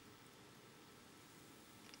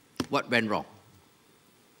 What went wrong?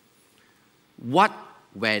 What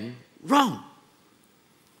went wrong?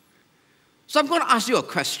 So I'm going to ask you a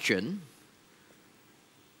question,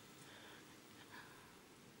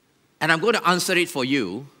 and I'm going to answer it for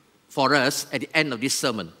you, for us, at the end of this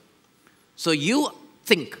sermon. So you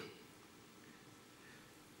think,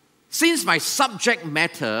 since my subject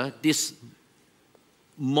matter this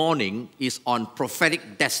morning is on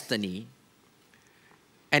prophetic destiny,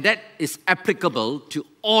 and that is applicable to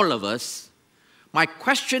all of us, my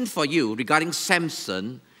question for you regarding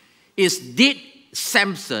Samson is, did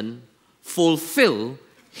Samson fulfill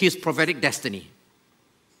his prophetic destiny?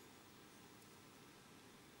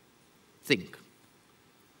 Think.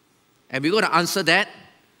 And we're going to answer that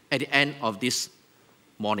at the end of this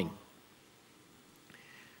morning.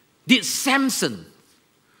 Did Samson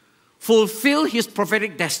fulfill his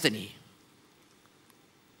prophetic destiny?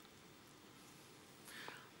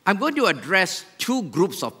 I'm going to address 2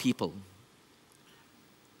 groups of people.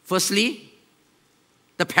 Firstly,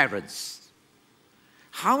 the parents.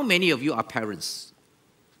 How many of you are parents?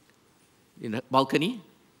 In the balcony?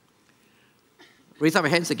 Raise up your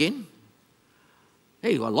hands again.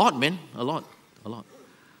 Hey, a lot, man. A lot.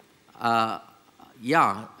 At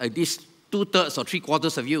least 2/3 or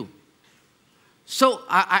 3/4 of you. So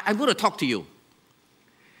I'm going to talk to you.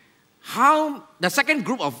 The second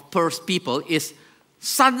group of people is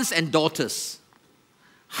sons and daughters.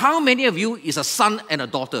 How many of you is a son and a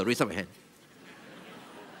daughter? Raise up your hand.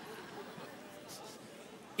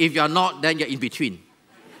 If you're not, then you're in between.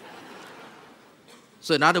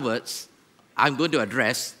 So in other words, I'm going to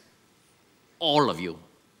address all of you.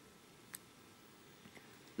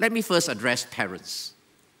 Let me first address parents.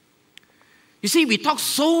 You see, we talk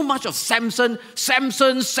so much of Samson,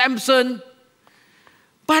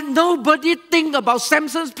 but nobody think about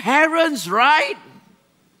Samson's parents, right?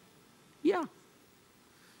 Yeah.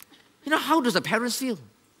 You know, how does the parents feel?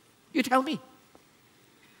 You tell me.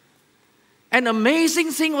 An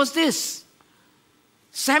amazing thing was this.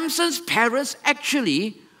 Samson's parents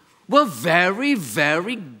actually were very,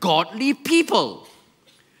 very godly people.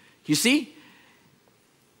 You see,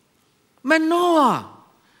 Manoah,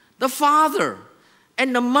 the father,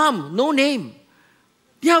 and the mom, no name,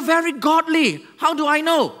 they are very godly. How do I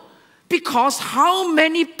know? Because how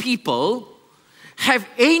many people have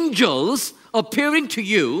angels appearing to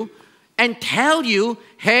you and tell you,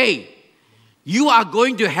 hey, you are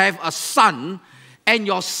going to have a son, and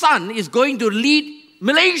your son is going to lead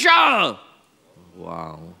Malaysia.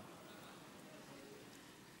 Wow.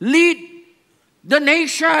 Lead the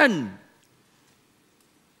nation.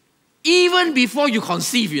 Even before you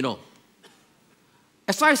conceive, you know.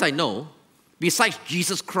 As far as I know, besides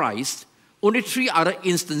Jesus Christ, only 3 other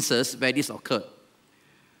instances where this occurred.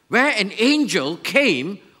 Where an angel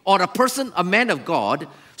came, or a person, a man of God,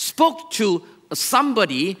 spoke to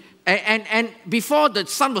somebody, and before the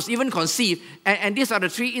son was even conceived, and these are the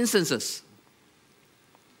 3 instances.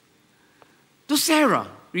 To Sarah,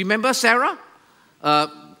 remember Sarah?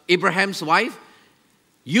 Abraham's wife.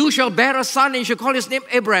 You shall bear a son and you shall call his name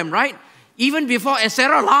Abraham, right? Even before, and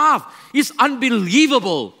Sarah laughed. It's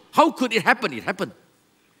unbelievable. How could it happen? It happened.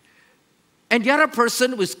 And the other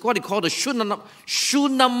person was what they call the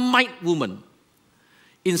Shunammite woman.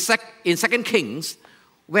 In 2 Kings,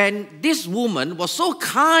 when this woman was so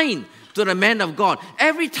kind to the man of God,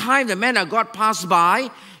 every time the man of God passed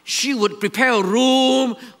by, she would prepare a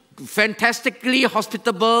room, fantastically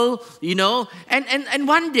hospitable, you know. And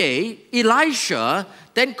one day, Elisha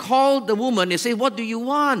then called the woman and said, what do you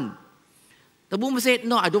want? The woman said,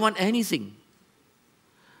 no, I don't want anything.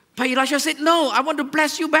 But Elisha said, no, I want to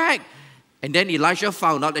bless you back. And then Elisha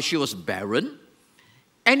found out that she was barren.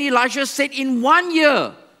 And Elisha said, in 1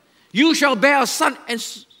 year, you shall bear a son. And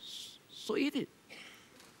so he did.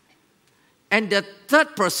 And the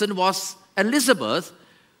third person was Elizabeth,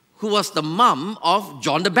 who was the mom of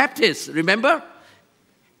John the Baptist. Remember?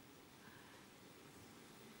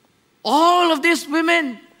 All of these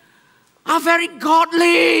women are very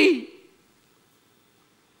godly.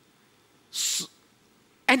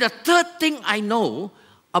 And the third thing I know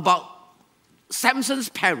about Samson's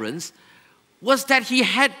parents was that he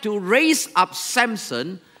had to raise up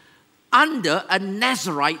Samson under a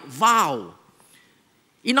Nazirite vow.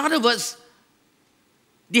 In other words,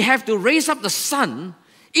 they have to raise up the son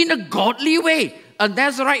in a godly way. A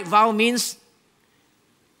Nazirite vow means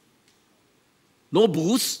no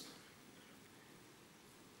booze,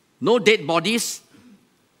 no dead bodies,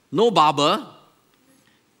 no barber,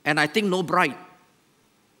 and I think no bride.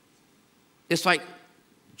 It's like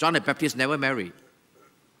John the Baptist never married.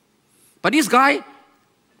 But this guy,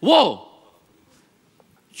 whoa,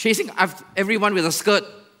 chasing after everyone with a skirt.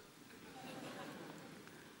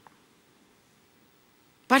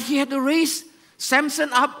 But he had to raise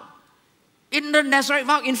Samson up in the Nazarite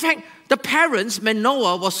vow. In fact, the parents,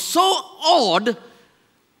 Manoah, was so awed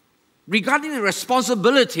regarding the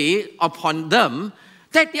responsibility upon them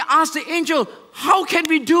that they asked the angel, how can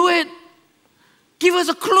we do it? Give us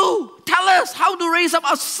a clue. Tell us how to raise up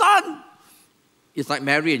our son. It's like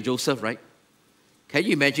Mary and Joseph, right? Can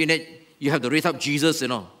you imagine it? You have to raise up Jesus, you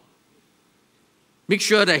know. Make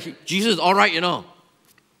sure that Jesus is all right, you know.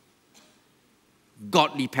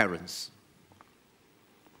 Godly parents.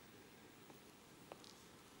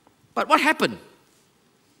 But what happened?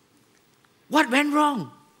 What went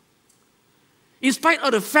wrong? In spite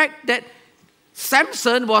of the fact that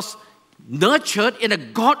Samson was nurtured in a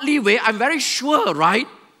godly way, I'm very sure, right?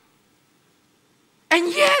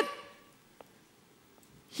 And yet,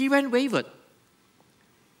 he went wayward.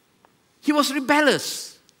 He was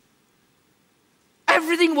rebellious.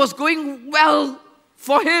 Everything was going well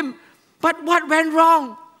for him. But what went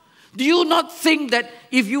wrong? Do you not think that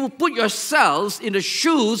if you put yourselves in the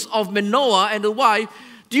shoes of Manoah and the wife,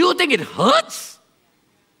 do you think it hurts?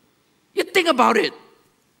 You think about it.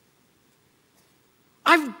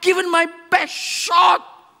 I've given my best shot.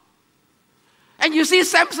 And you see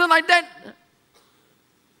Samson like that,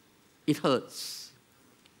 it hurts.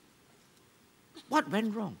 What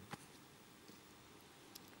went wrong?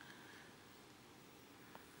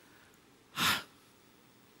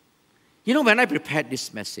 You know, when I prepared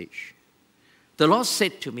this message, the Lord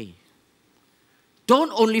said to me,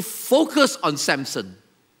 don't only focus on Samson,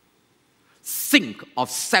 think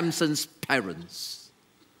of Samson's parents,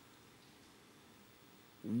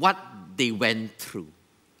 what they went through.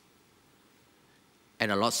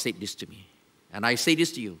 And the Lord said this to me, and I say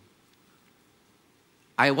this to you.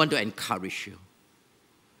 I want to encourage you.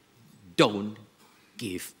 Don't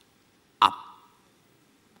give up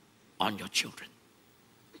on your children.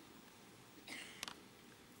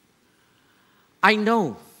 I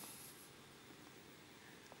know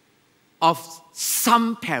of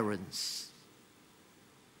some parents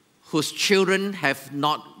whose children have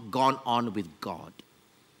not gone on with God.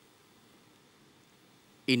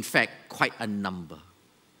 In fact, quite a number.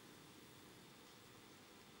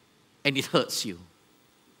 And it hurts you.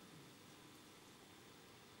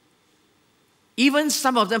 Even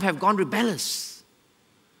some of them have gone rebellious,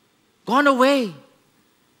 gone away.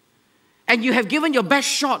 And you have given your best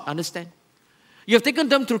shot, understand? You have taken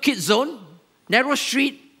them through kids zone, narrow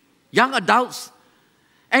street, young adults.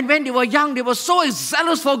 And when they were young, they were so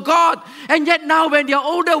zealous for God. And yet now when they are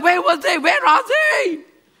older, where were they? Where are they?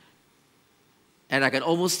 And I can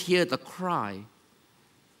almost hear the cry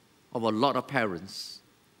of a lot of parents.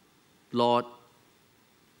 Lord,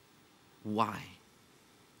 why?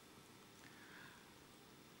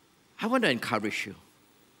 I want to encourage you.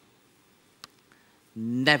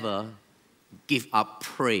 Never give up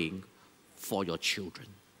praying for your children.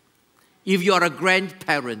 If you are a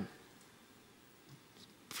grandparent,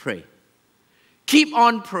 pray. Keep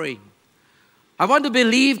on praying. I want to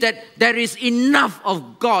believe that there is enough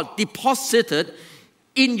of God deposited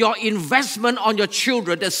in your investment on your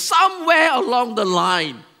children that somewhere along the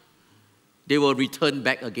line, they will return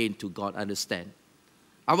back again to God. Understand?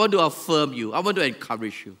 I want to affirm you. I want to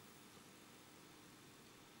encourage you.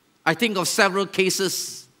 I think of several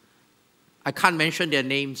cases. I can't mention their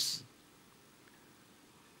names.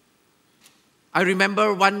 I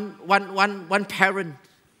remember one parent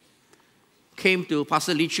came to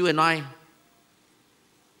Pastor Lee Chu and I.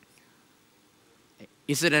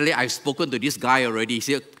 Incidentally, I've spoken to this guy already. He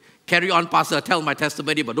said, carry on, Pastor, tell my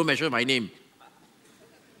testimony, but don't mention my name.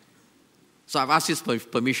 So I've asked his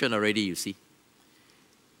permission already, you see.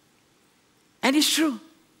 And it's true.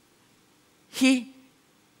 He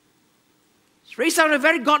raised up in a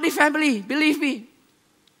very godly family, believe me.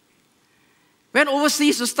 Went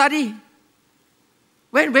overseas to study.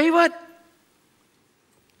 Went wayward.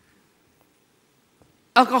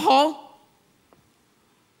 Alcohol.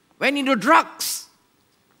 Went into drugs.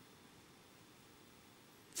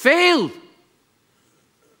 Failed.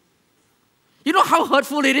 You know how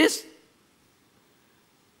hurtful it is?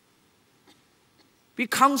 We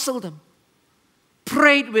counseled them,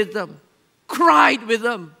 prayed with them, cried with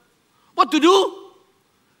them. What to do?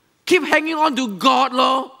 Keep hanging on to God,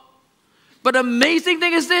 Lord. But the amazing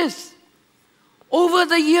thing is this. Over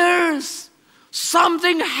the years,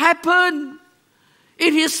 something happened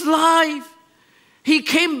in his life. He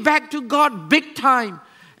came back to God big time.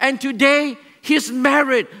 And today, he's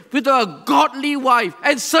married with a godly wife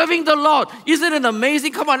and serving the Lord. Isn't it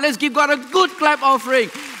amazing? Come on, let's give God a good clap offering.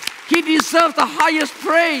 He deserves the highest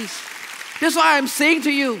praise. That's why I'm saying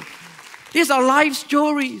to you, these are life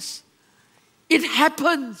stories. It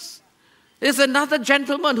happens. There's another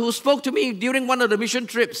gentleman who spoke to me during one of the mission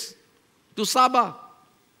trips to Sabah.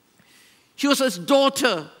 He was his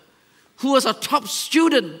daughter, who was a top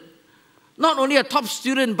student. Not only a top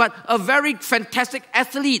student, but a very fantastic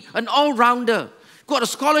athlete, an all-rounder. Got a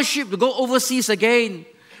scholarship to go overseas again.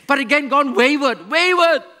 But again, gone wayward.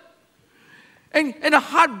 And the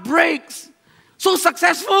heart breaks. So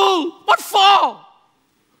successful. What for?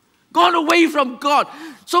 Gone away from God.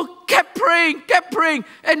 So kept praying.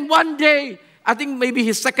 And one day, I think maybe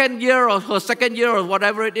his second year or her second year or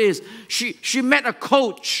whatever it is, she met a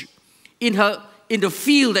coach in the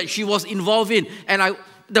field that she was involved in. And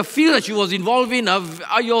the field that she was involved in,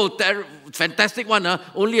 fantastic one,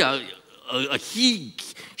 only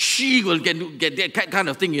she will get that kind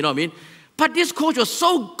of thing, you know what I mean? But this coach was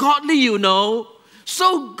so godly, you know,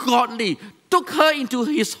 so godly. Took her into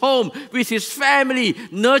his home with his family,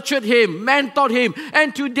 nurtured him, mentored him,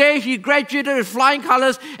 and today he graduated with flying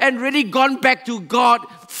colors and really gone back to God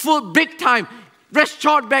full big time,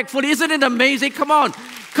 restored back fully. Isn't it amazing? Come on,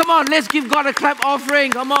 let's give God a clap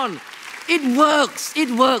offering. Come on. It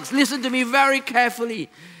works. Listen to me very carefully.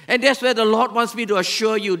 And that's where the Lord wants me to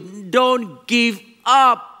assure you, don't give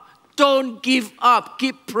up. Don't give up.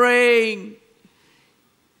 Keep praying.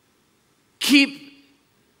 Keep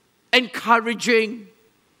encouraging.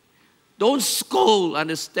 Don't scold,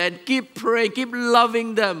 understand? Keep praying. Keep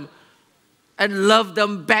loving them. And love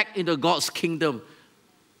them back into God's kingdom.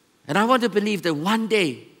 And I want to believe that one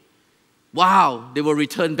day, wow, they will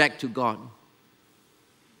return back to God.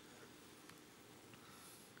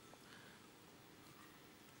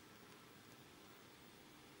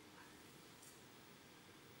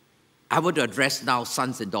 I want to address now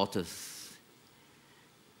sons and daughters.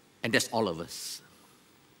 And that's all of us.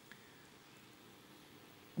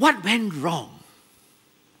 What went wrong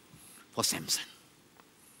for Samson?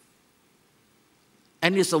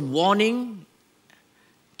 And it's a warning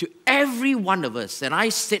to every one of us. And I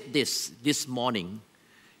said this morning,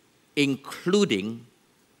 including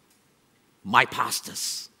my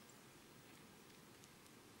pastors.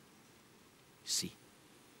 See,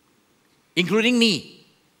 including me.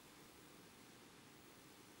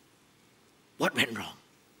 What went wrong?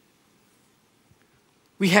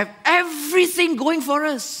 We have everything going for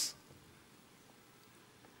us.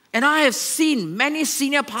 And I have seen many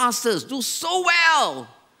senior pastors do so well.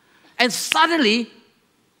 And suddenly,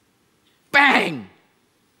 bang,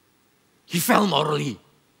 he fell morally.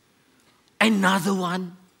 Another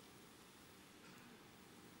one.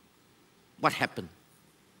 What happened?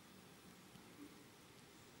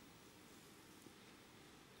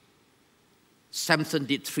 Samson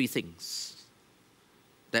did 3 things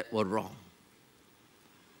that were wrong.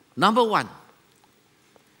 Number 1,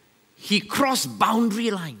 he crossed boundary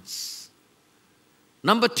lines.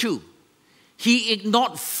 Number 2, he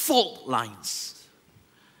ignored fault lines.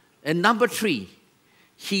 And number 3,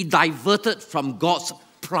 he diverted from God's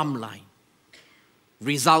plumb line.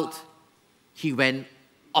 Result, he went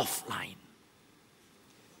offline.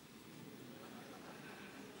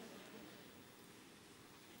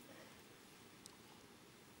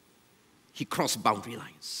 He crossed boundary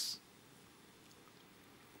lines.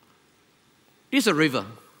 This is a river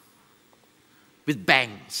with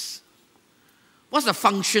banks. What's the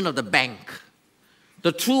function of the bank?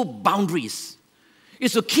 The two boundaries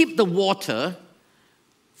is to keep the water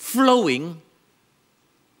flowing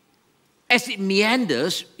as it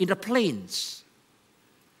meanders in the plains.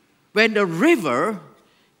 When the river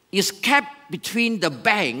is kept between the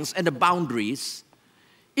banks and the boundaries,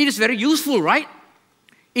 it is very useful, right?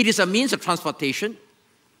 It is a means of transportation.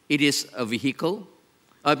 It is a vehicle.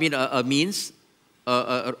 A means,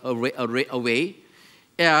 a way.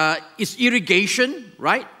 It's irrigation,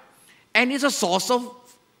 right? And it's a source of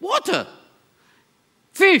water,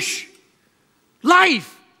 fish,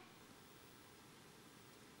 life.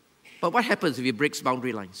 But what happens if it breaks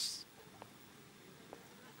boundary lines?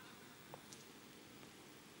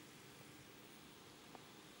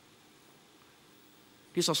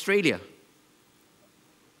 This is Australia.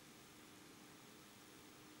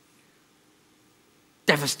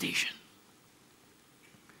 Devastation.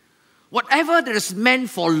 Whatever that is meant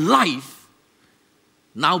for life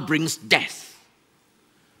now brings death.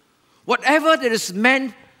 Whatever that is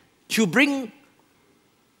meant to bring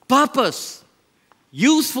purpose,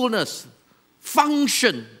 usefulness,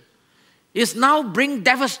 function, is now bring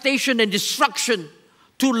devastation and destruction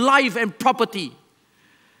to life and property.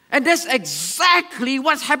 And that's exactly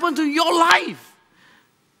what's happened to your life.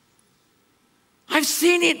 I've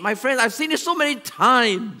seen it, my friends. I've seen it so many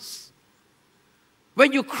times.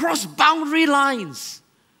 When you cross boundary lines,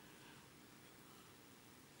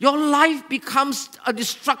 your life becomes a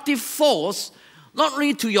destructive force, not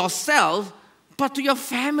only to yourself, but to your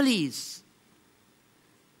families,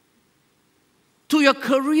 to your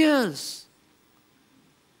careers,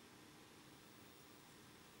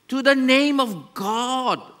 to the name of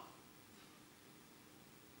God.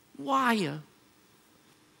 Why?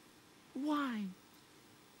 Why?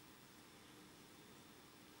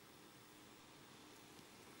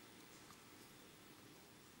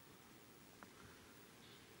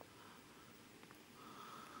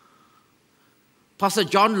 Pastor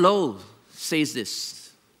John Lowe says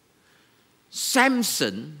this: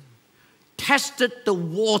 Samson tested the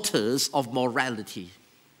waters of morality,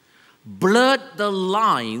 blurred the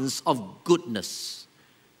lines of goodness,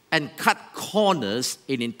 and cut corners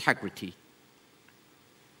in integrity.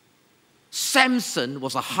 Samson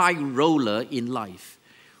was a high roller in life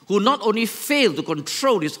who not only failed to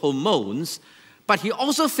control his hormones, but he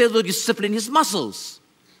also failed to discipline his muscles.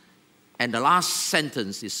 And the last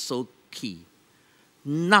sentence is so key.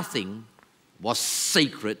 Nothing was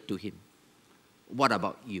sacred to him. What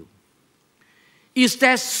about you? Is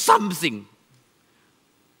there something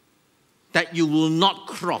that you will not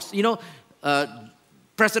cross? You know,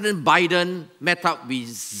 President Biden met up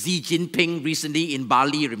with Xi Jinping recently in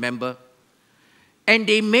Bali, remember? And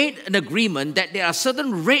they made an agreement that there are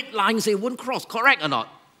certain red lines they won't cross, correct or not?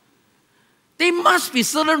 There must be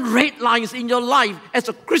certain red lines in your life as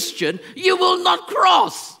a Christian you will not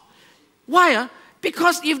cross. Why?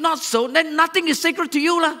 Because if not so, then nothing is sacred to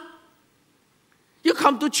you. You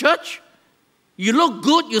come to church, you look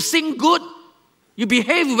good, you sing good, you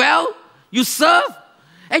behave well, you serve,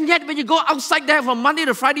 and yet when you go outside there from Monday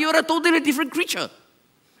to Friday, you're a totally different creature.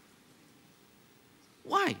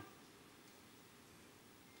 Why?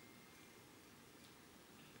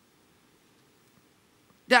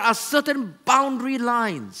 There are certain boundary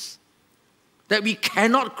lines that we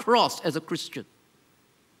cannot cross as a Christian.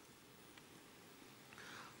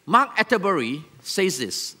 Mark Atterbury says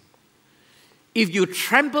this: if you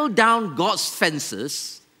trample down God's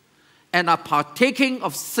fences and are partaking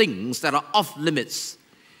of things that are off limits,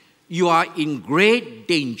 you are in great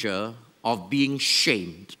danger of being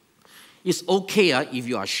shamed. It's okay if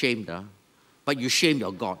you are shamed, but you shame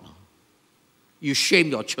your God. You shame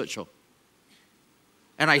your church.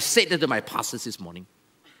 And I said that to my pastors this morning.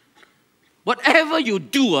 Whatever you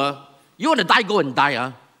do, you want to die, go and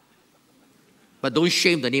die. But don't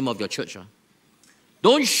shame the name of your church.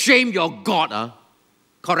 Don't shame your God.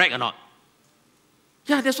 Correct or not?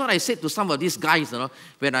 Yeah, that's what I said to some of these guys.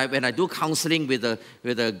 When I do counseling with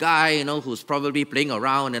a guy, who's probably playing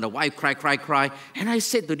around, and the wife cry. And I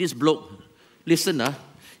said to this bloke, Listen,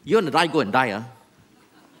 you want to die, go and die.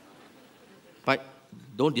 But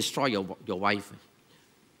don't destroy your wife,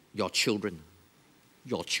 your children.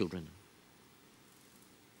 Your children.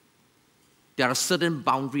 There are certain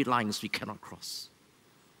boundary lines we cannot cross.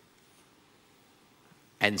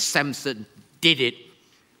 And Samson did it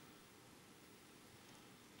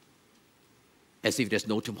as if there's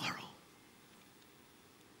no tomorrow.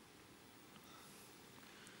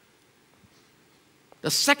 The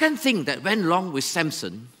second thing that went wrong with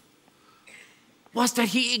Samson was that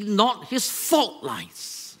he ignored his fault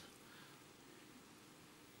lines.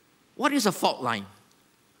 What is a fault line?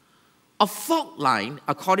 A fault line,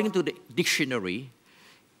 according to the dictionary,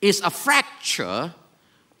 is a fracture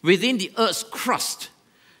within the Earth's crust,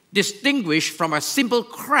 distinguished from a simple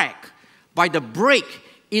crack by the break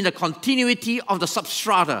in the continuity of the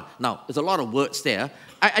substrata. Now, there's a lot of words there.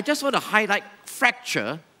 I just want to highlight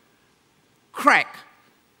fracture, crack,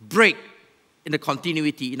 break in the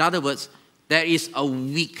continuity. In other words, there is a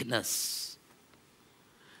weakness.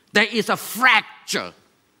 There is a fracture.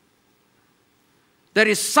 There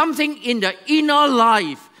is something in the inner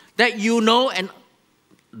life that you know and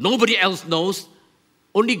nobody else knows.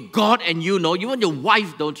 Only God and you know. Even your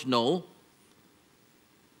wife don't know.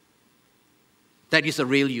 That is a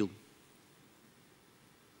real you.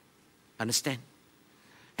 Understand?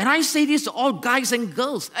 And I say this to all guys and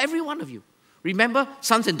girls, every one of you. Remember,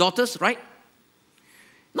 sons and daughters, right?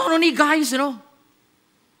 Not only guys,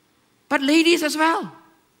 but ladies as well.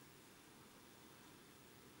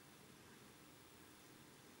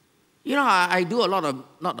 I do a lot of,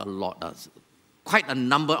 not a lot, quite a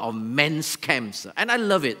number of men's camps, and I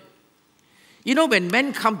love it. When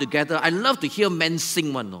men come together, I love to hear men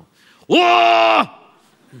sing one. Whoa!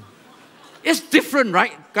 It's different,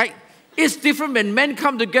 right? It's different when men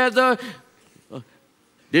come together.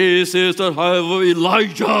 This is the time of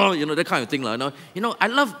Elijah, that kind of thing. I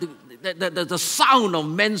love the sound of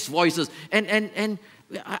men's voices. And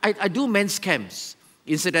I do men's camps.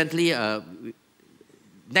 Incidentally,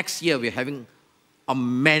 next year we're having a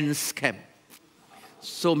men's camp.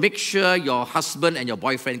 So make sure your husband and your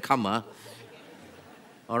boyfriend come.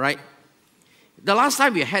 All right? The last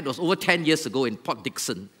time we had was over 10 years ago in Port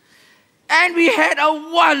Dickson. And we had a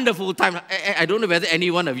wonderful time. I don't know whether any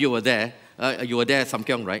one of you were there. You were there,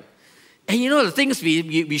 Samkyong, right? And the things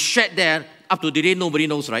we shared there, up to today, nobody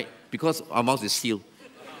knows, right? Because our mouth is sealed.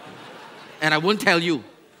 And I won't tell you.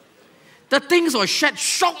 The things were shared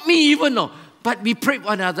shocked me even, though. But we prayed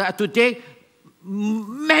one another. Today,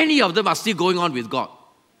 many of them are still going on with God.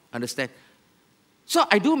 Understand? So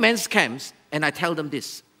I do men's camps, and I tell them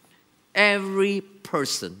this. Every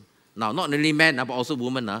person, now not only men, but also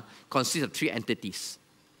women, consists of 3 entities.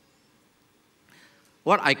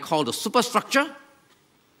 What I call the superstructure,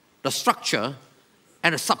 the structure,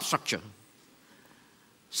 and the substructure.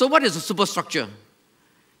 So what is the superstructure?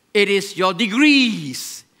 It is your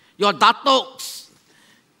degrees, your datoks,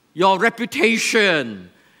 your reputation,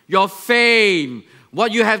 your fame,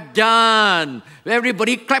 what you have done.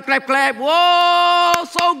 Everybody clap, clap, clap. Whoa,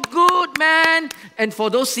 so good, man. And for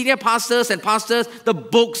those senior pastors and pastors, the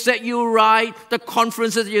books that you write, the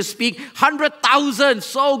conferences that you speak, 100,000,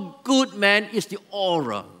 so good, man, is the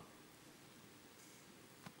aura.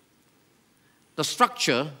 The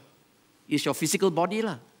structure is your physical body,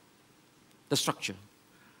 the structure.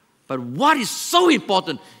 But what is so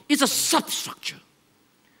important is a substructure.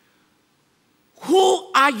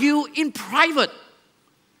 Who are you in private?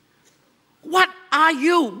 What are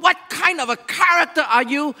you? What kind of a character are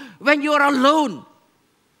you when you are alone?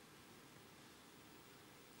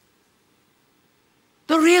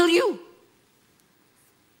 The real you.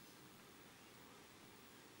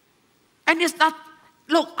 And it's not,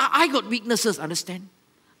 look, I got weaknesses, understand?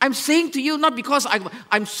 I'm saying to you not because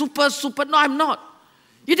I'm super, no, I'm not.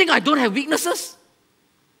 You think I don't have weaknesses?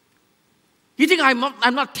 You think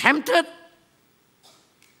I'm not tempted?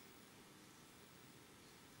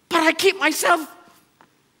 But I keep myself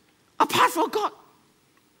apart from God.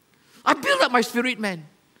 I build up my spirit, man.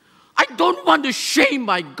 I don't want to shame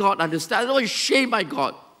my God, understand? I don't want to shame my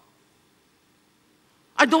God.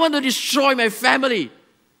 I don't want to destroy my family.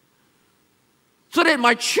 So that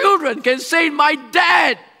my children can say, my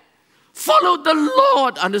dad followed the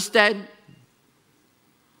Lord, understand?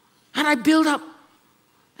 And I build up.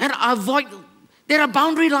 And I avoid. There are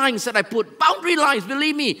boundary lines that I put. Boundary lines,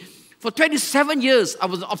 believe me. For 27 years, I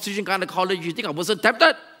was an obstetrician gynecologist. You think I wasn't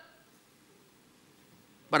tempted?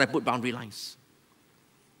 But I put boundary lines.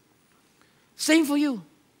 Same for you.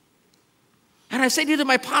 And I said it to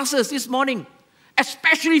my pastors this morning,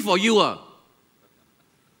 especially for you.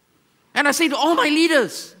 And I say to all my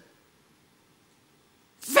leaders,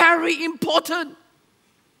 Very important.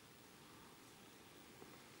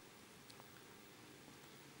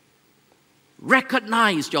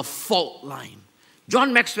 Recognize your fault line.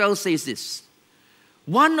 John Maxwell says this: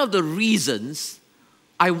 one of the reasons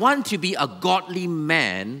I want to be a godly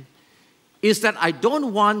man is that I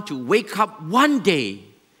don't want to wake up one day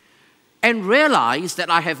and realize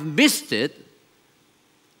that I have missed it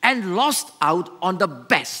and lost out on the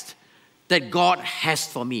best that God has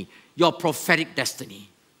for me, your prophetic destiny,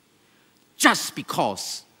 just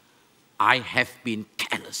because I have been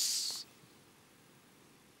careless.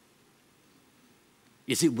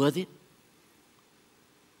 Is it worth it?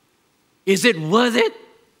 Is it worth it?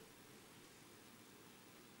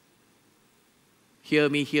 Hear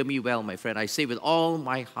me well, my friend. I say with all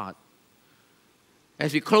my heart,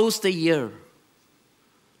 as we close the year,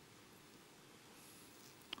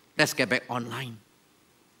 let's get back online.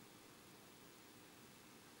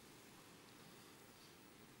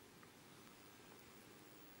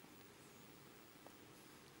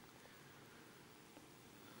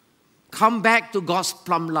 Come back to God's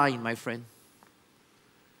plumb line, my friend.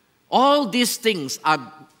 All these things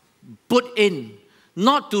are put in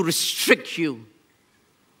not to restrict you,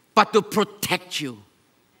 but to protect you.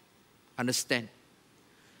 Understand?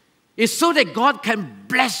 It's so that God can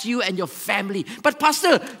bless you and your family. But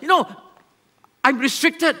Pastor, I'm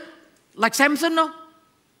restricted. Like Samson, no?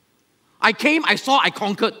 I came, I saw, I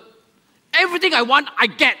conquered. Everything I want, I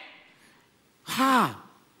get.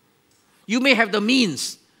 You may have the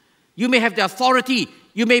means. You may have the authority.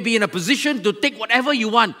 You may be in a position to take whatever you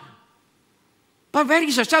want. But where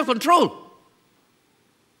is your self-control?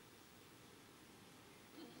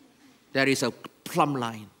 There is a plumb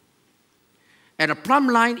line. And a plumb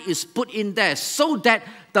line is put in there so that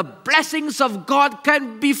the blessings of God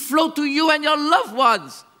can be flowed to you and your loved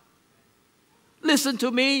ones. Listen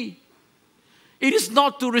to me. It is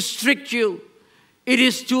not to restrict you. It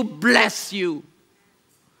is to bless you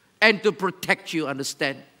and to protect you,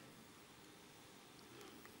 understand?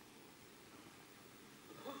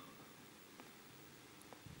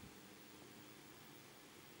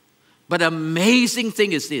 But the amazing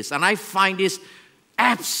thing is this, and I find this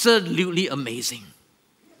absolutely amazing.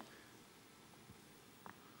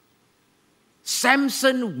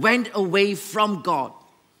 Samson went away from God.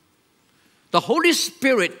 The Holy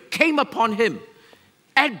Spirit came upon him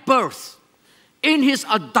at birth, in his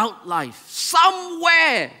adult life.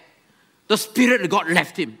 Somewhere, the Spirit of God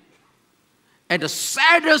left him. And the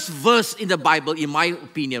saddest verse in the Bible, in my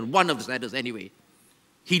opinion, one of the saddest anyway,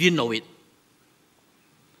 he didn't know it.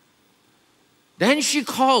 Then she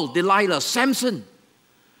called Delilah, Samson,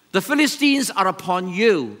 the Philistines are upon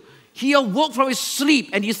you. He awoke from his sleep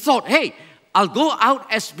and he thought, hey, I'll go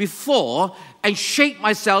out as before and shake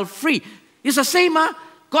myself free. It's the same,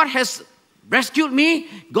 God has rescued me.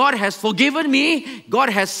 God has forgiven me. God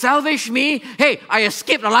has salvaged me. Hey, I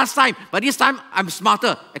escaped the last time, but this time I'm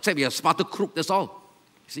smarter, except you're a smarter crook, that's all.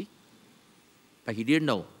 See? But he didn't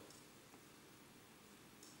know.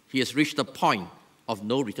 He has reached the point of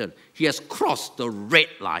no return. He has crossed the red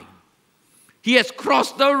line. He has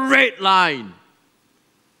crossed the red line.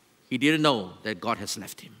 He didn't know that God has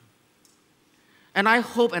left him. And I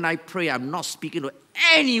hope and I pray I'm not speaking to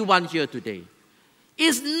anyone here today.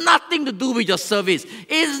 It's nothing to do with your service.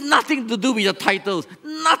 It's nothing to do with your titles.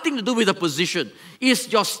 Nothing to do with the position. It's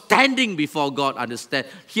your standing before God, understand?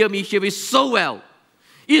 Hear me so well.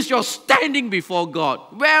 It's your standing before God.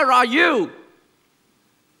 Where are you?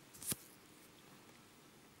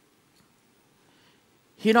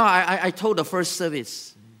 I told the first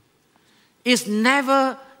service, it's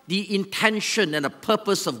never the intention and the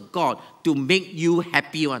purpose of God to make you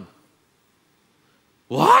happy one.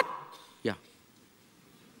 What? Yeah.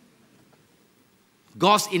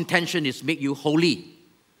 God's intention is make you holy,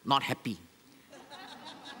 not happy.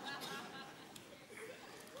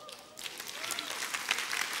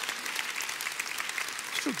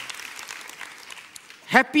 It's true.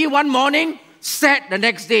 Happy one morning, sad the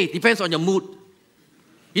next day. Depends on your mood.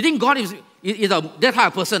 You think God is that type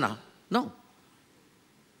of person? No.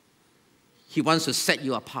 He wants to set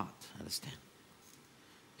you apart. Understand?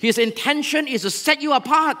 His intention is to set you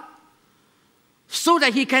apart so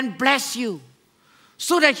that He can bless you,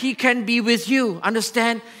 so that He can be with you.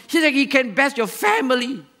 Understand? So that He can bless your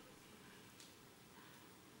family.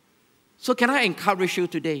 So can I encourage you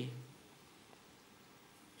today?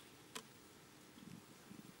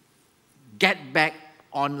 Get back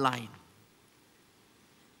online.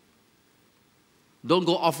 Don't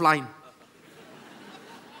go offline.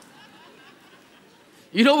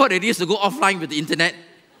 You know what it is to go offline with the internet?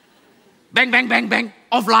 Bang, bang, bang, bang,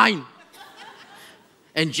 offline.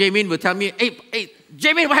 And Jamin will tell me, hey,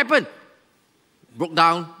 Jamin, what happened? Broke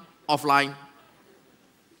down, offline.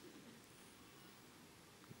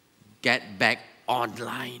 Get back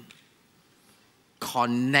online.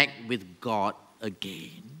 Connect with God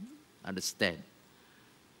again. Understand?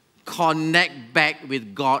 Connect back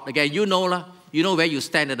with God again. You know where you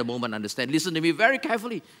stand at the moment, understand? Listen to me very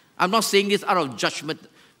carefully. I'm not saying this out of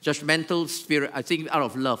judgmental spirit. I think out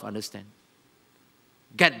of love, understand?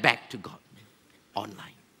 Get back to God online.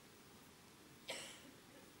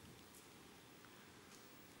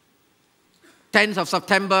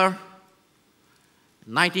 September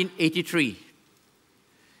 1983,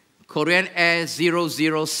 Korean Air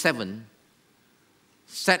 007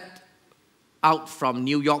 set out from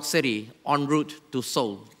New York City en route to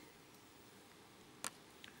Seoul.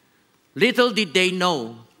 Little did they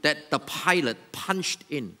know that the pilot punched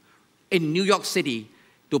in New York City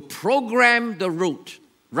to program the route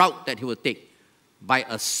that he would take by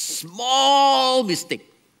a small mistake.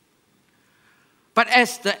 But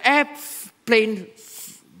as the airplane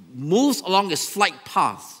moves along its flight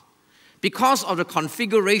path, because of the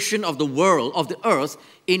configuration of the world, of the earth,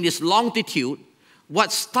 in its longitude,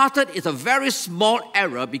 what started as a very small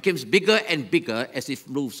error becomes bigger and bigger as it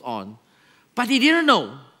moves on. But he didn't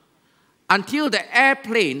know until the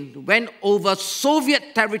airplane went over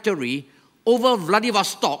Soviet territory, over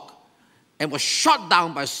Vladivostok, and was shot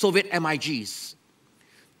down by Soviet MiGs.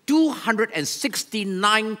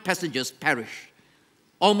 269 passengers perished.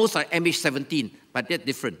 Almost like MH17, but they're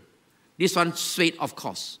different. This one straight, of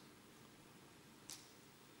course.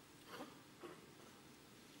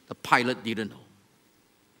 The pilot didn't know.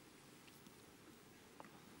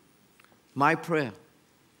 My prayer,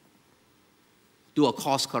 do a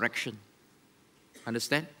course correction.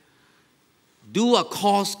 Understand? Do a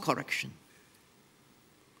course correction.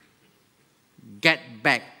 Get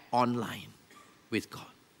back online with God.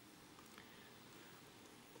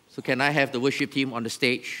 So can I have the worship team on the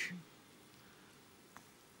stage?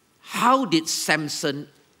 How did Samson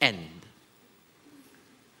end?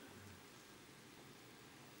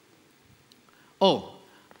 Oh,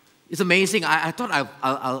 it's amazing. I thought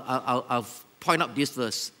I'll point out this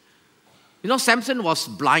verse. You know, Samson was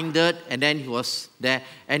blinded, and then he was there.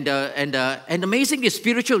 And amazingly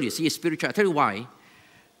spiritual, you see, he's spiritual. I'll tell you why.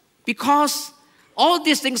 Because all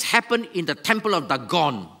these things happened in the temple of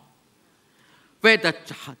Dagon, where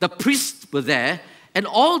the priests were there, and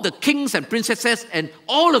all the kings and princesses, and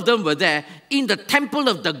all of them were there in the temple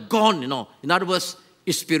of Dagon, you know. In other words,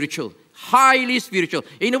 it's spiritual, highly spiritual.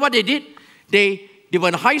 And you know what they did? They were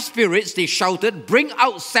in high spirits. They shouted, "Bring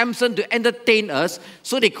out Samson to entertain us."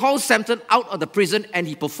 So they called Samson out of the prison, and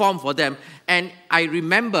he performed for them. And I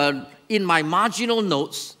remember in my marginal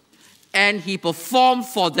notes, and he performed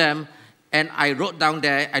for them, and I wrote down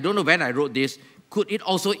there, I don't know when I wrote this, could it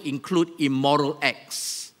also include immoral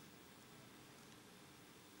acts?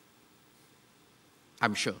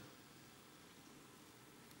 I'm sure.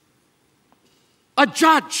 A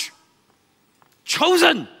judge,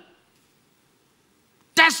 chosen,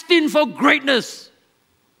 destined for greatness.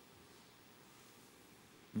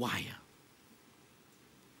 Why?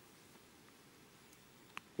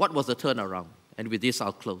 What was the turnaround? And with this,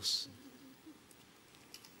 I'll close.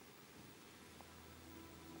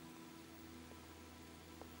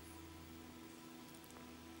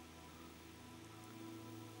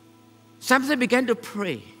 Samson began to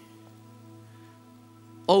pray,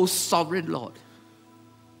 "O sovereign Lord,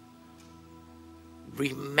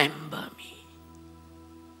 remember me."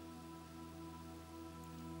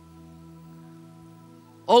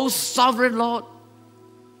 O sovereign Lord,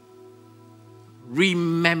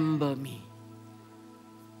 remember me.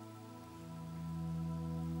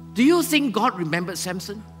 Do you think God remembered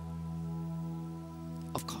Samson?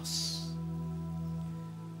 Of course.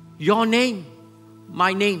 Your name,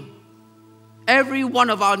 my name, every one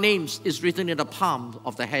of our names is written in the palm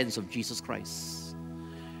of the hands of Jesus Christ.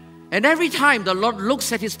 And every time the Lord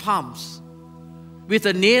looks at his palms with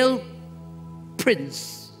the nail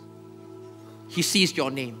prints, he sees your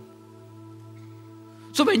name.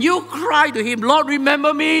 So when you cry to him, "Lord,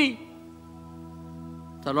 remember me,"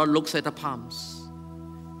 the Lord looks at the palms.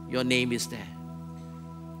 Your name is there.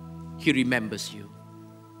 He remembers you.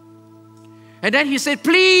 And then he said,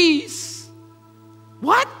 "Please."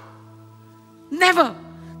 What? Never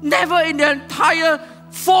in the entire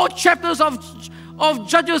 4 chapters of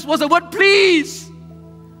Judges was the word "please."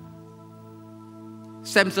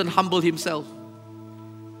 Samson humbled himself.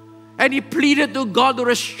 And he pleaded to God to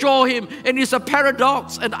restore him. And it's a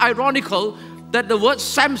paradox and ironical that the word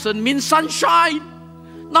Samson means sunshine.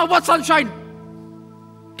 Now what sunshine?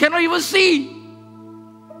 Cannot even see.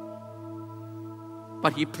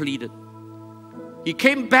 but he pleaded. He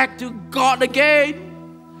came back to God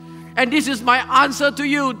again. And this is my answer to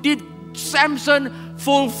you. Did Samson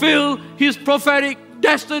fulfill his prophetic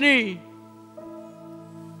destiny?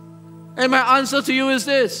 And my answer to you is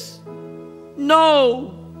this: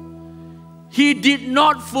 no. He did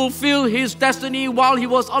not fulfill his destiny while he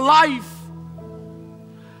was alive.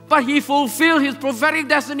 But he fulfilled his prophetic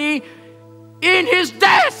destiny in his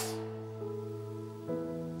death.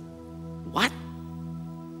 What?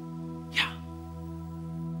 Yeah.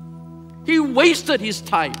 He wasted his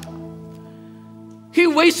time. He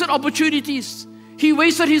wasted opportunities. He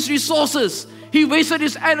wasted his resources. He wasted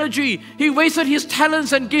his energy. He wasted his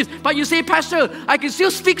talents and gifts. But you say, Pastor, I can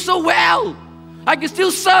still speak so well. I can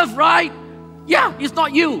still serve, right? Yeah, it's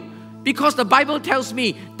not you. Because the Bible tells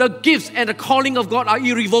me the gifts and the calling of God are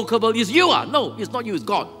irrevocable. It's you. No, it's not you, it's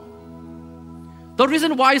God. The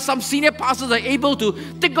reason why some senior pastors are able to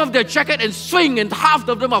take off their jacket and swing and half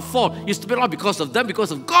of them are fall is not because of them,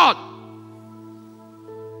 because of God.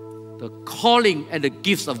 The calling and the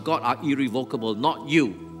gifts of God are irrevocable, not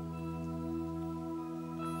you.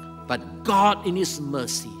 But God in His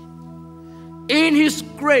mercy, in His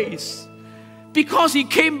grace, because he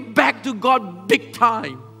came back to God big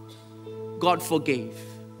time, God forgave.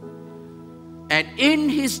 And in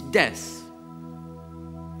his death,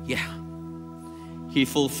 he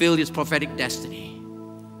fulfilled his prophetic destiny.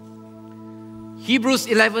 Hebrews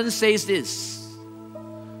 11 says this: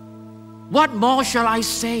 what more shall I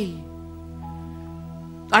say?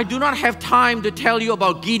 I do not have time to tell you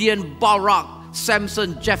about Gideon, Barak,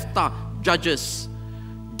 Samson, Jephthah, Judges,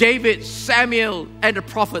 David, Samuel, and the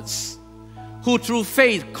prophets, who through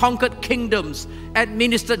faith conquered kingdoms,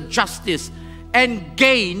 administered justice, and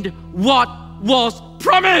gained what was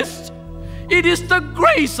promised. It is the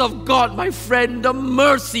grace of God, my friend, the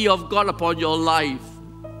mercy of God upon your life.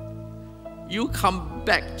 You come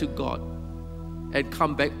back to God and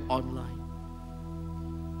come back online.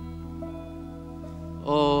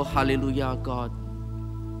 Oh, hallelujah, God.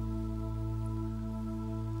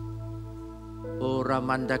 Oh,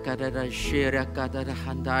 Ramanda Kadada Shira Kadada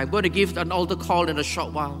Handa. I'm going to give an altar call in a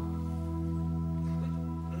short while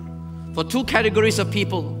for two categories of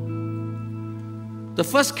people. The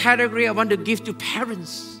first category I want to give to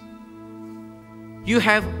parents. You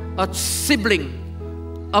have a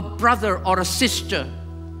sibling, a brother or a sister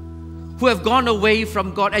who have gone away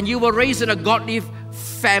from God, and you were raised in a godly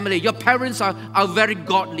family. Your parents are very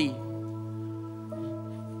godly.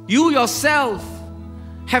 You yourself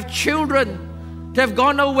have children that have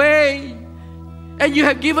gone away, and you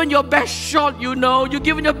have given your best shot, you know. You've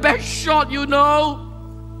given your best shot, you know.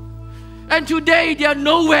 And today they are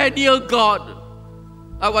nowhere near God.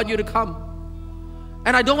 I want you to come.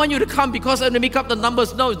 And I don't want you to come because I'm going to make up the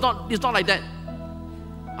numbers. No, it's not like that.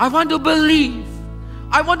 I want to believe.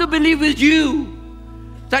 I want to believe with you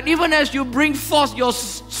that even as you bring forth your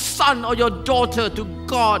son or your daughter to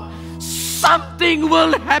God, something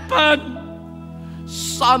will happen.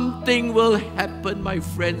 Something will happen, my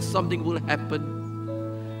friends. Something will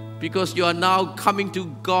happen. Because you are now coming to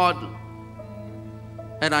God.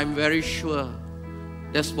 And I'm very sure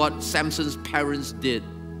that's what Samson's parents did,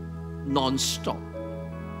 non-stop.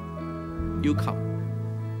 You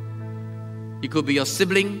come. He could be your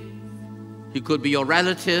sibling. He could be your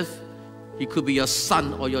relative. He could be your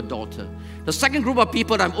son or your daughter. The second group of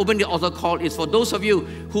people that I'm opening the altar call is for those of you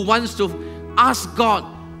who wants to ask God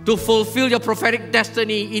to fulfill your prophetic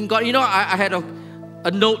destiny in God. You know, I had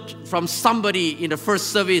a note from somebody in the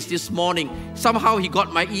first service this morning. Somehow he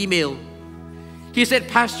got my email. He said,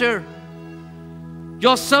 Pastor,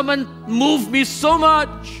 your sermon moved me so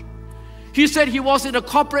much. He said he was in the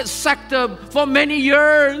corporate sector for many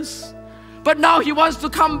years, but now he wants to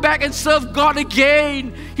come back and serve God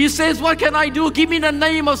again. He says, what can I do? Give me the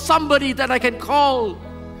name of somebody that I can call.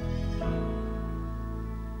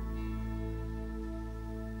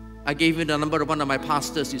 I gave him the number of one of my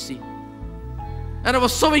pastors, you see. And I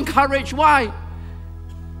was so encouraged. Why?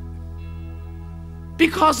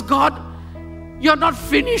 Because God, you're not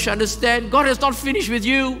finished, understand? God has not finished with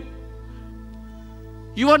you.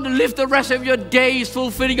 You want to live the rest of your days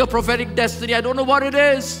fulfilling your prophetic destiny. I don't know what it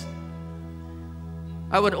is.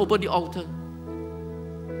 I would open the altar.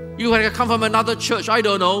 You can come from another church, I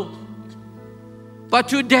don't know. But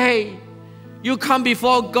today, you come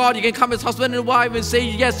before God. You can come as husband and wife and say,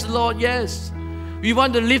 yes, Lord, yes. We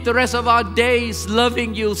want to live the rest of our days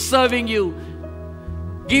loving you, serving you,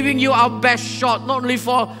 giving you our best shot, not only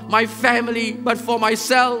for my family, but for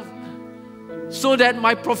myself, so that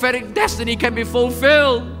my prophetic destiny can be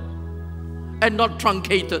fulfilled and not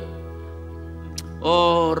truncated.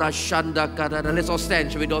 Oh, Rashanda Kadada. Let's all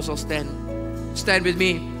stand. Shall we also stand? Stand with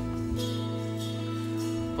me.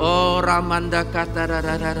 Oh, Ramanda Kata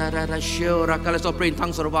Shura. Let's all pray in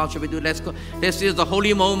tongues for a while. Shall we do? Let's go. This is the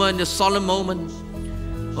holy moment, the solemn moment.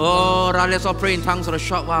 Oh, let's all pray in tongues for a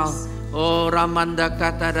short while. Oh, Ramanda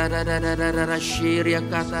Kata Shiria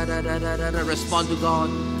Kata. Respond to God.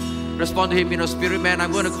 Respond to Him in your spirit, man.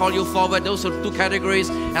 I'm going to call you forward. Those are two categories,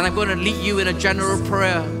 and I'm going to lead you in a general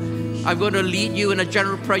prayer. I'm going to lead you in a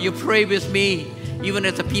general prayer. You pray with me, even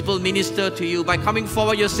as the people minister to you. By coming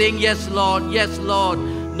forward, you're saying, yes, Lord, yes, Lord.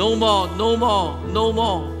 No more, no more, no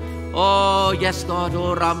more. Oh, yes, Lord.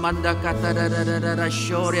 Oh, Ramanda Kata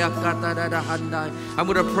Shoria Kata Handai. I'm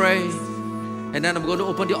going to pray, and then I'm going to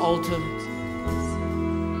open the altar.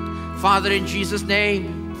 Father, in Jesus'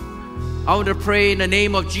 name, I want to pray in the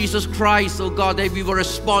name of Jesus Christ, oh God, that we will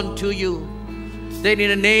respond to you. That in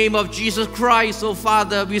the name of Jesus Christ, oh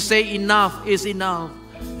Father, we say enough is enough.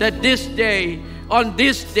 That this day, on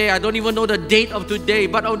this day, I don't even know the date of today,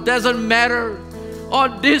 but it doesn't matter.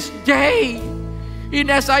 On this day, in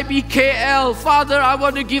SIBKL, Father, I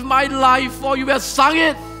want to give my life for you. We have sung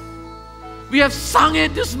it. We have sung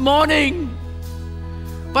it this morning.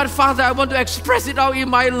 But Father, I want to express it out in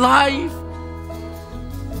my life,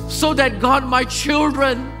 so that God, my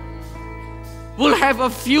children, will have a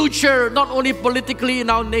future, not only politically in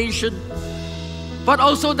our nation, but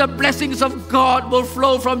also the blessings of God will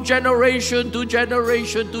flow from generation to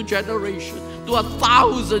generation to generation, to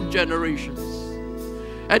 1,000 generations.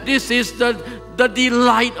 And this is the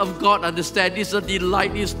delight of God. Understand, this is a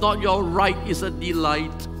delight. It's not your right, it's a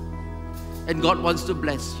delight. And God wants to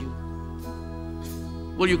bless you.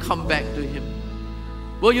 Will you come back to Him?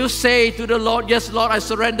 Will you say to the Lord, yes, Lord, I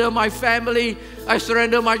surrender my family, I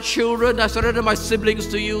surrender my children, I surrender my siblings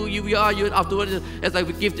to you. You are you. Afterwards, as I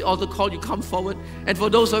give the altar call, you come forward. And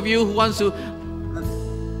for those of you who want to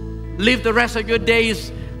live the rest of your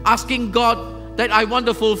days asking God that I want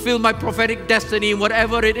to fulfill my prophetic destiny,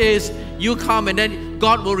 whatever it is, you come, and then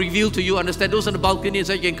God will reveal to you. Understand? Those on the balcony,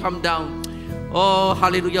 so you can come down. Oh,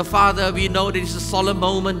 hallelujah. Father, we know that it's a solemn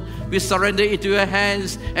moment. We surrender it to your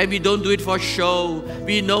hands, and we don't do it for show.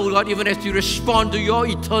 We know, Lord, even as we respond to your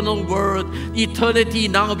eternal word, eternity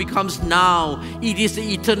now becomes now. It is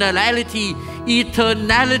the eternality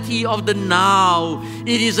of the now.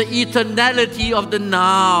 It is the eternality of the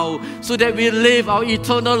now, so that we live our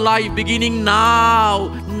eternal life beginning now,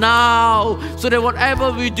 so that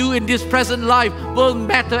whatever we do in this present life will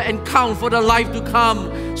matter and count for the life to come,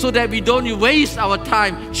 so that we don't waste our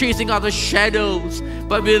time chasing other shadows,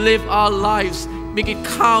 but we live our lives, make it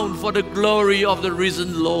count for the glory of the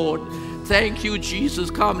risen Lord. Thank you,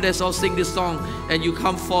 Jesus. Come, let's all sing this song, and you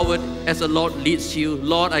come forward as the Lord leads you.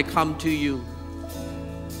 Lord, I come to you.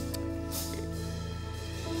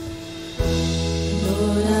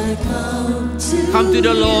 Lord, I come to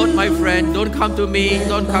the Lord, my friend. Don't come to me.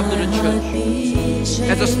 Don't come to the church.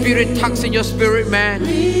 As the Spirit tugs in your spirit, man.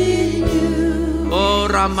 Oh,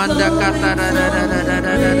 Ramanda Kata da da da da da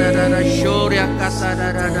da da da Shorya Kata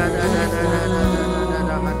da da da da da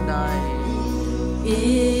da da.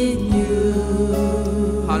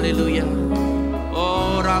 Hallelujah.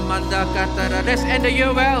 Oh, Ramanda Kata da. Let's end the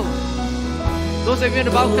year well. Those of you in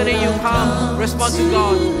the balcony, you come, respond to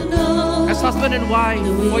God as husband and wife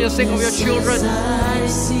for your sake of your children.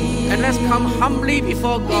 And let's come humbly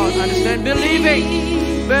before God. Understand? Believing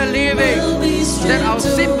that our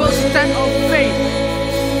simple step of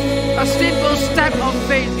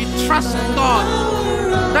faith, we trust God,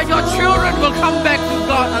 that your children will come back to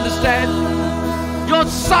God. Understand? Your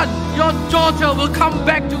son, your daughter will come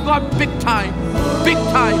back to God big time, big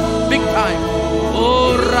time, big time.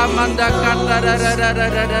 Oh, Ramanda Kata da da da da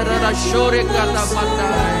da da da Shore Kata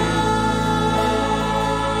Mandai.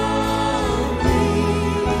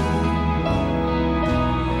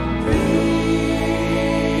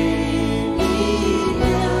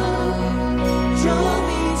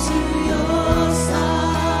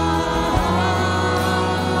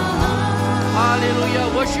 Hallelujah.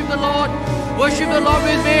 Worship the Lord. Worship the Lord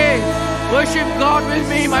with me. Worship God with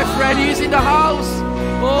me, my friend. He is in the house.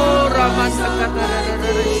 Oh, Ramanda Kata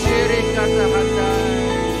Shiri Kata Handai.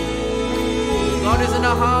 God is in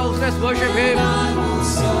the house. Let's worship Him.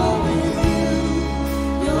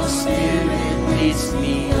 Your Spirit leads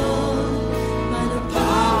me on by the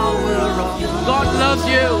power of God loves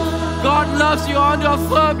you. God loves you. I want to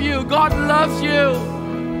affirm you. God loves you.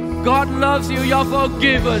 God loves you. You're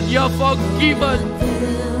forgiven. You're forgiven.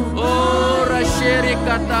 Oh, Rashiri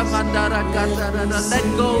Kata Mandara Kata. Let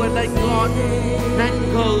go and let God. Let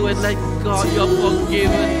go and let God. You're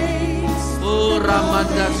forgiven. Oh,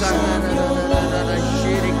 Ramanda Kata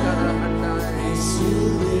Rashiri Kata.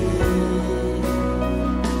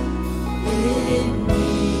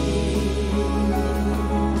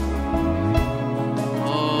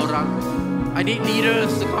 I need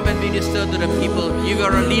leaders to come and minister to the people. If you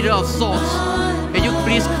are a leader of sorts, may you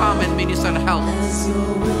please come and minister and help.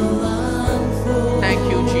 Thank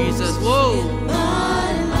you, Jesus. Whoa.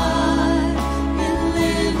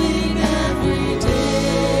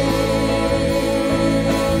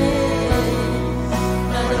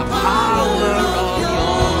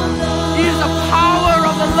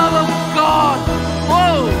 The love of God.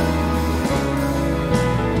 Whoa.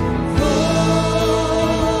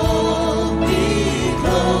 Hold me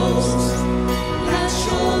close. Let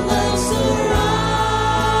your love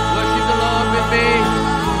surround. Worship the Lord with me.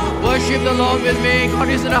 Worship the Lord with me. God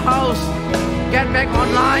is in the house. Get back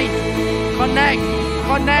online. Connect.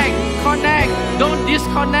 Connect. Connect. Don't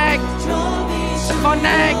disconnect.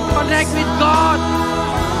 Connect. Connect with God.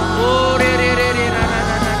 Oh,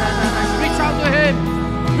 reach out to Him.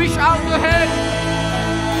 Reach out to Him.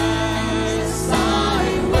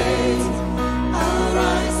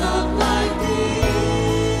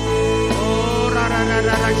 Oh, ra ra ra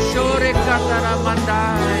ra ra, shore katara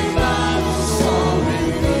mandai.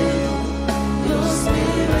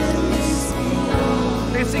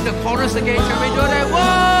 Let's sing the chorus again. Shall we do that?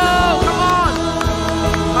 Whoa! Come on!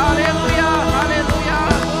 Hallelujah! Hallelujah!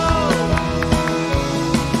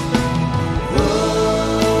 Whoa!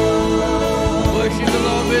 Worship the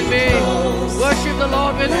Lord with me. Worship the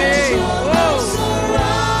Lord with me. Whoa.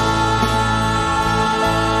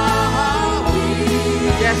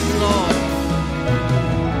 Yes, Lord.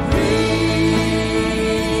 Bring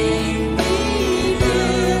me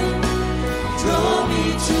near. Draw me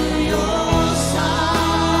to your side.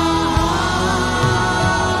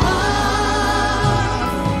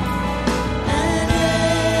 And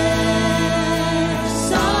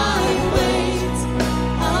as I wait,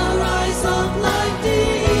 I'll rise up like the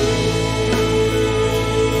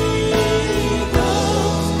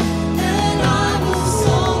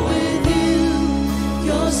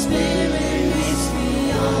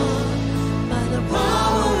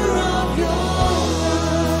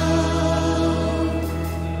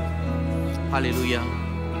Hallelujah.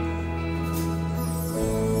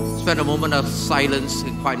 Spend a moment of silence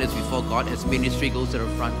and quietness before God as ministry goes to the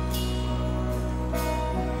front.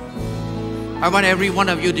 I want every one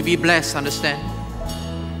of you to be blessed, understand?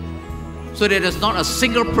 So that there's not a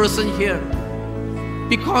single person here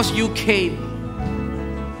because you came.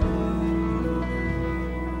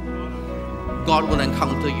 God will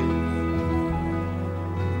encounter you.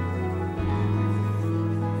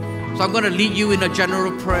 So I'm going to lead you in a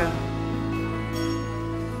general prayer.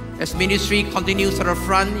 As ministry continues to the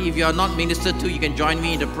front, if you are not ministered to, you can join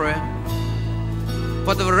me in the prayer.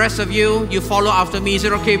 For the rest of you, you follow after me. Is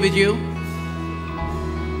it okay with you?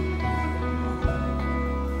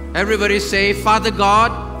 Everybody say, Father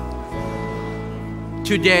God,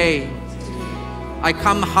 today I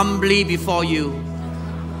come humbly before you,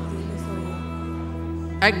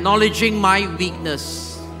 acknowledging my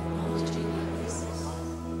weakness,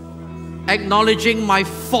 acknowledging my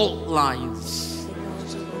fault lines.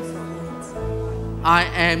 I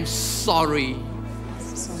am sorry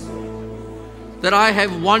that I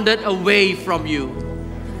have wandered away from you.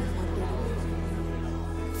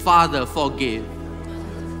 Father, forgive.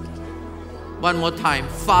 One more time.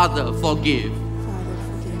 Father, forgive.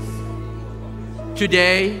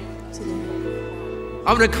 Today,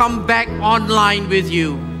 I'm going to come back online with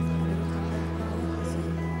you.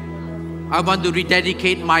 I want to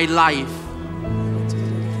rededicate my life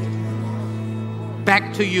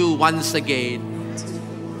back to you once again.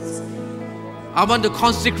 I want to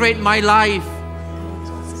consecrate my life.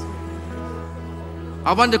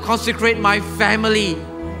 I want to consecrate my family.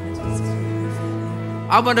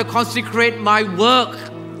 I want to consecrate my work,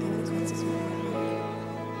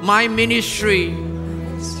 my ministry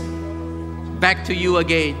back to you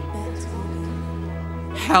again.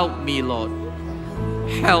 Help me, Lord.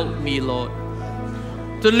 Help me, Lord,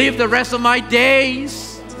 to live the rest of my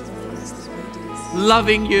days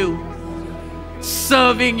loving you,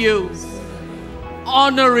 serving you,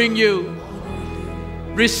 honoring you.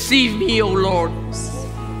 Receive me, O Lord.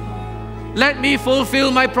 Let me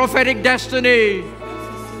fulfill my prophetic destiny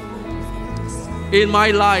in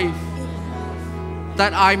my life,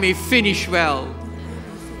 that I may finish well.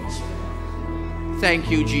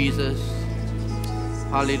 Thank you, Jesus.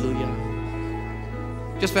 Hallelujah.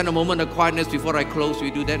 Just spend a moment of quietness before I close.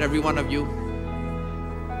 We do that, every one of you.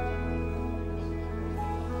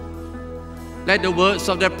 Let the words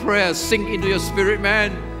of that prayer sink into your spirit,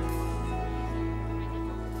 man.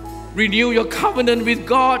 Renew your covenant with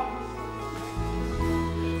God,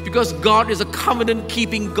 because God is a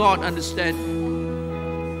covenant-keeping God, understand?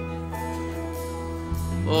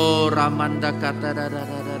 Oh, Ramanda kata da da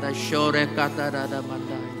da da, shore kata da da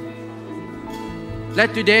mandai.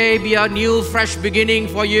 Let today be a new, fresh beginning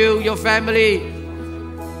for you, your family.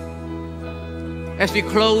 As we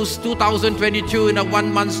close 2022 in a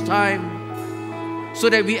 1 month's time, so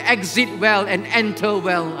that we exit well and enter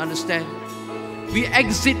well, understand? We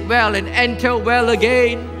exit well and enter well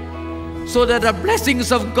again, so that the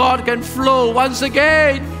blessings of God can flow once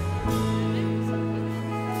again.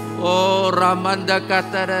 Oh, Ramanda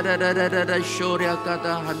kata da da da da da da, Shorya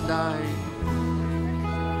kata handai.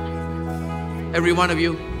 Every one of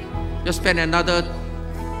you, just spend another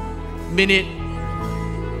minute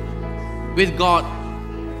with God.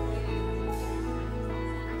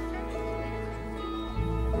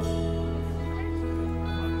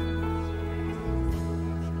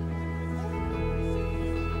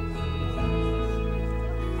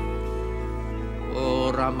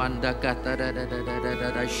 Oh, Ramanda kata da da da da da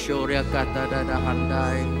da da, Shorya kata da da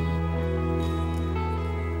handai.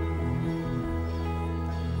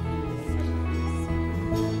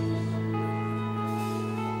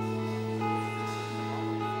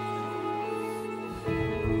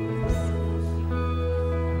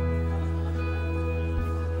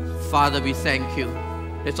 Father, we thank you.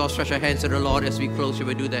 Let's all stretch our hands to the Lord as we close. We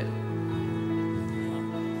will do that.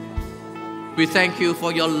 We thank you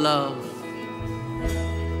for your love.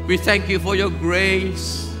 We thank you for your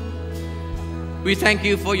grace. We thank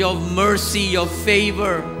you for your mercy, your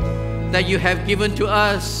favor that you have given to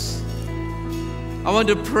us. I want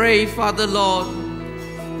to pray, Father Lord,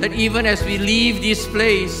 that even as we leave this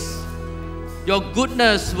place, your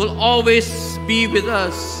goodness will always be with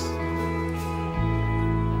us.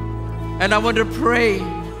 And I want to pray,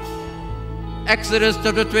 Exodus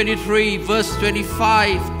chapter 23, verse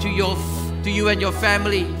 25 to you and your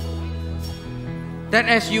family, that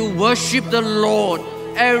as you worship the Lord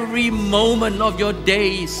every moment of your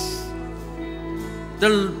days,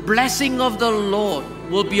 the blessing of the Lord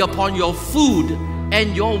will be upon your food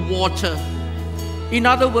and your water. In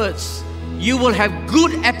other words, you will have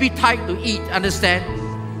good appetite to eat, understand?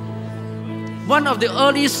 One of the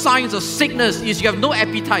early signs of sickness is you have no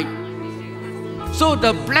appetite. So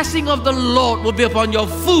the blessing of the Lord will be upon your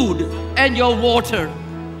food and your water.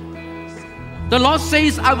 The Lord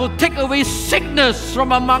says, I will take away sickness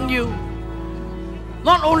from among you.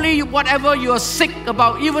 Not only whatever you are sick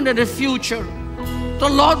about, even in the future, the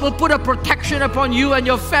Lord will put a protection upon you and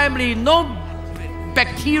your family. No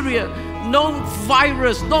bacteria, no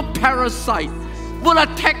virus, no parasite will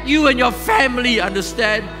attack you and your family,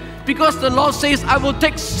 understand? Because the Lord says, I will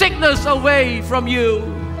take sickness away from you.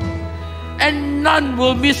 And none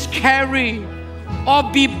will miscarry or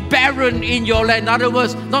be barren in your land. In other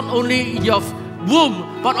words, not only in your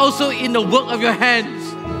womb, but also in the work of your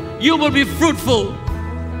hands. You will be fruitful.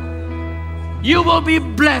 You will be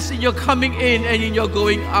blessed in your coming in and in your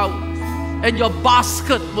going out. And your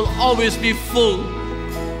basket will always be full.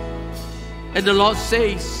 And the Lord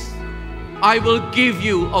says, I will give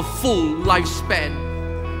you a full lifespan.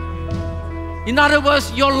 In other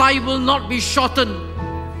words, your life will not be shortened.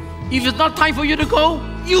 If it's not time for you to go,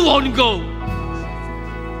 you won't go.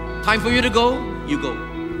 Time for you to go, you go.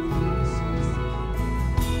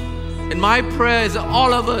 And my prayer is that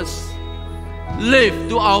all of us live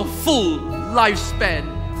to our full lifespan.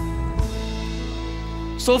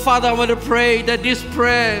 So Father, I want to pray that this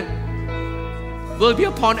prayer will be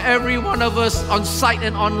upon every one of us on site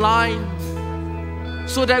and online,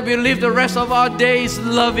 so that we live the rest of our days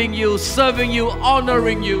loving you, serving you,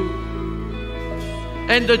 honoring you.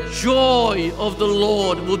 And the joy of the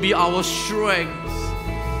Lord will be our strength.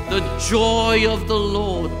 The joy of the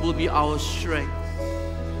Lord will be our strength.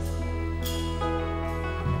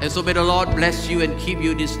 And so may the Lord bless you and keep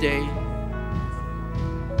you this day.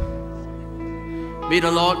 May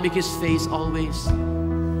the Lord make His face always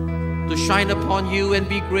to shine upon you and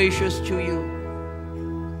be gracious to you.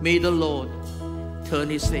 May the Lord turn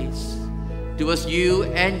His face towards you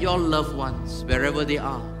and your loved ones, wherever they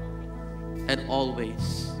are, and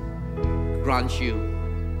always grant you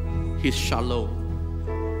His shalom.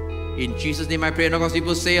 In Jesus' name I pray, and all God's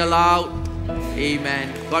people say aloud,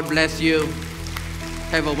 amen. God bless you.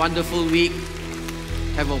 Have a wonderful week.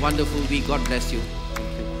 Have a wonderful week. God bless you.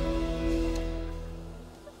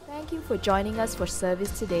 Thank you. Thank you for joining us for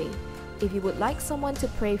service today. If you would like someone to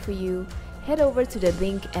pray for you, head over to the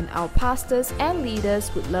link and our pastors and leaders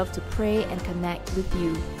would love to pray and connect with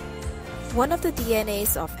you. One of the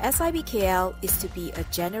DNAs of SIBKL is to be a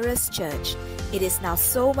generous church. It is now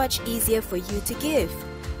so much easier for you to give.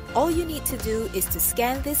 All you need to do is to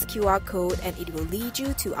scan this QR code and it will lead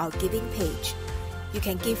you to our giving page. You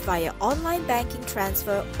can give via online banking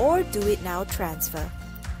transfer or do it now transfer.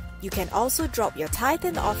 You can also drop your tithe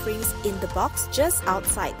and offerings in the box just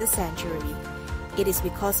outside the sanctuary. It is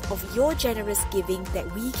because of your generous giving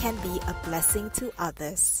that we can be a blessing to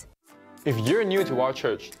others. If you're new to our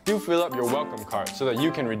church, do fill up your welcome card so that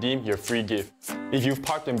you can redeem your free gift. If you've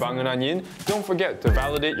parked in Bangunan Yin, don't forget to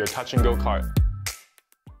validate your touch and go card.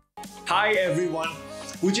 Hi everyone!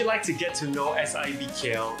 Would you like to get to know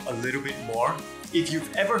SIBKL a little bit more? If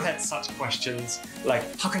you've ever had such questions like,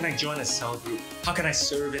 how can I join a cell group? How can I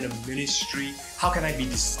serve in a ministry? How can I be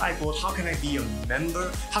discipled? How can I be a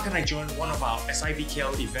member? How can I join one of our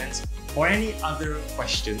SIBKL events? Or any other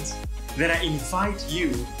questions, then I invite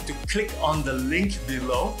you to click on the link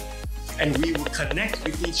below and we will connect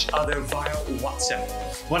with each other via WhatsApp.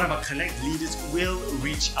 One of our Connect leaders will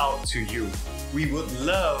reach out to you. We would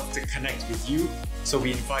love to connect with you, so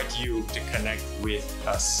we invite you to connect with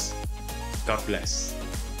us. God bless.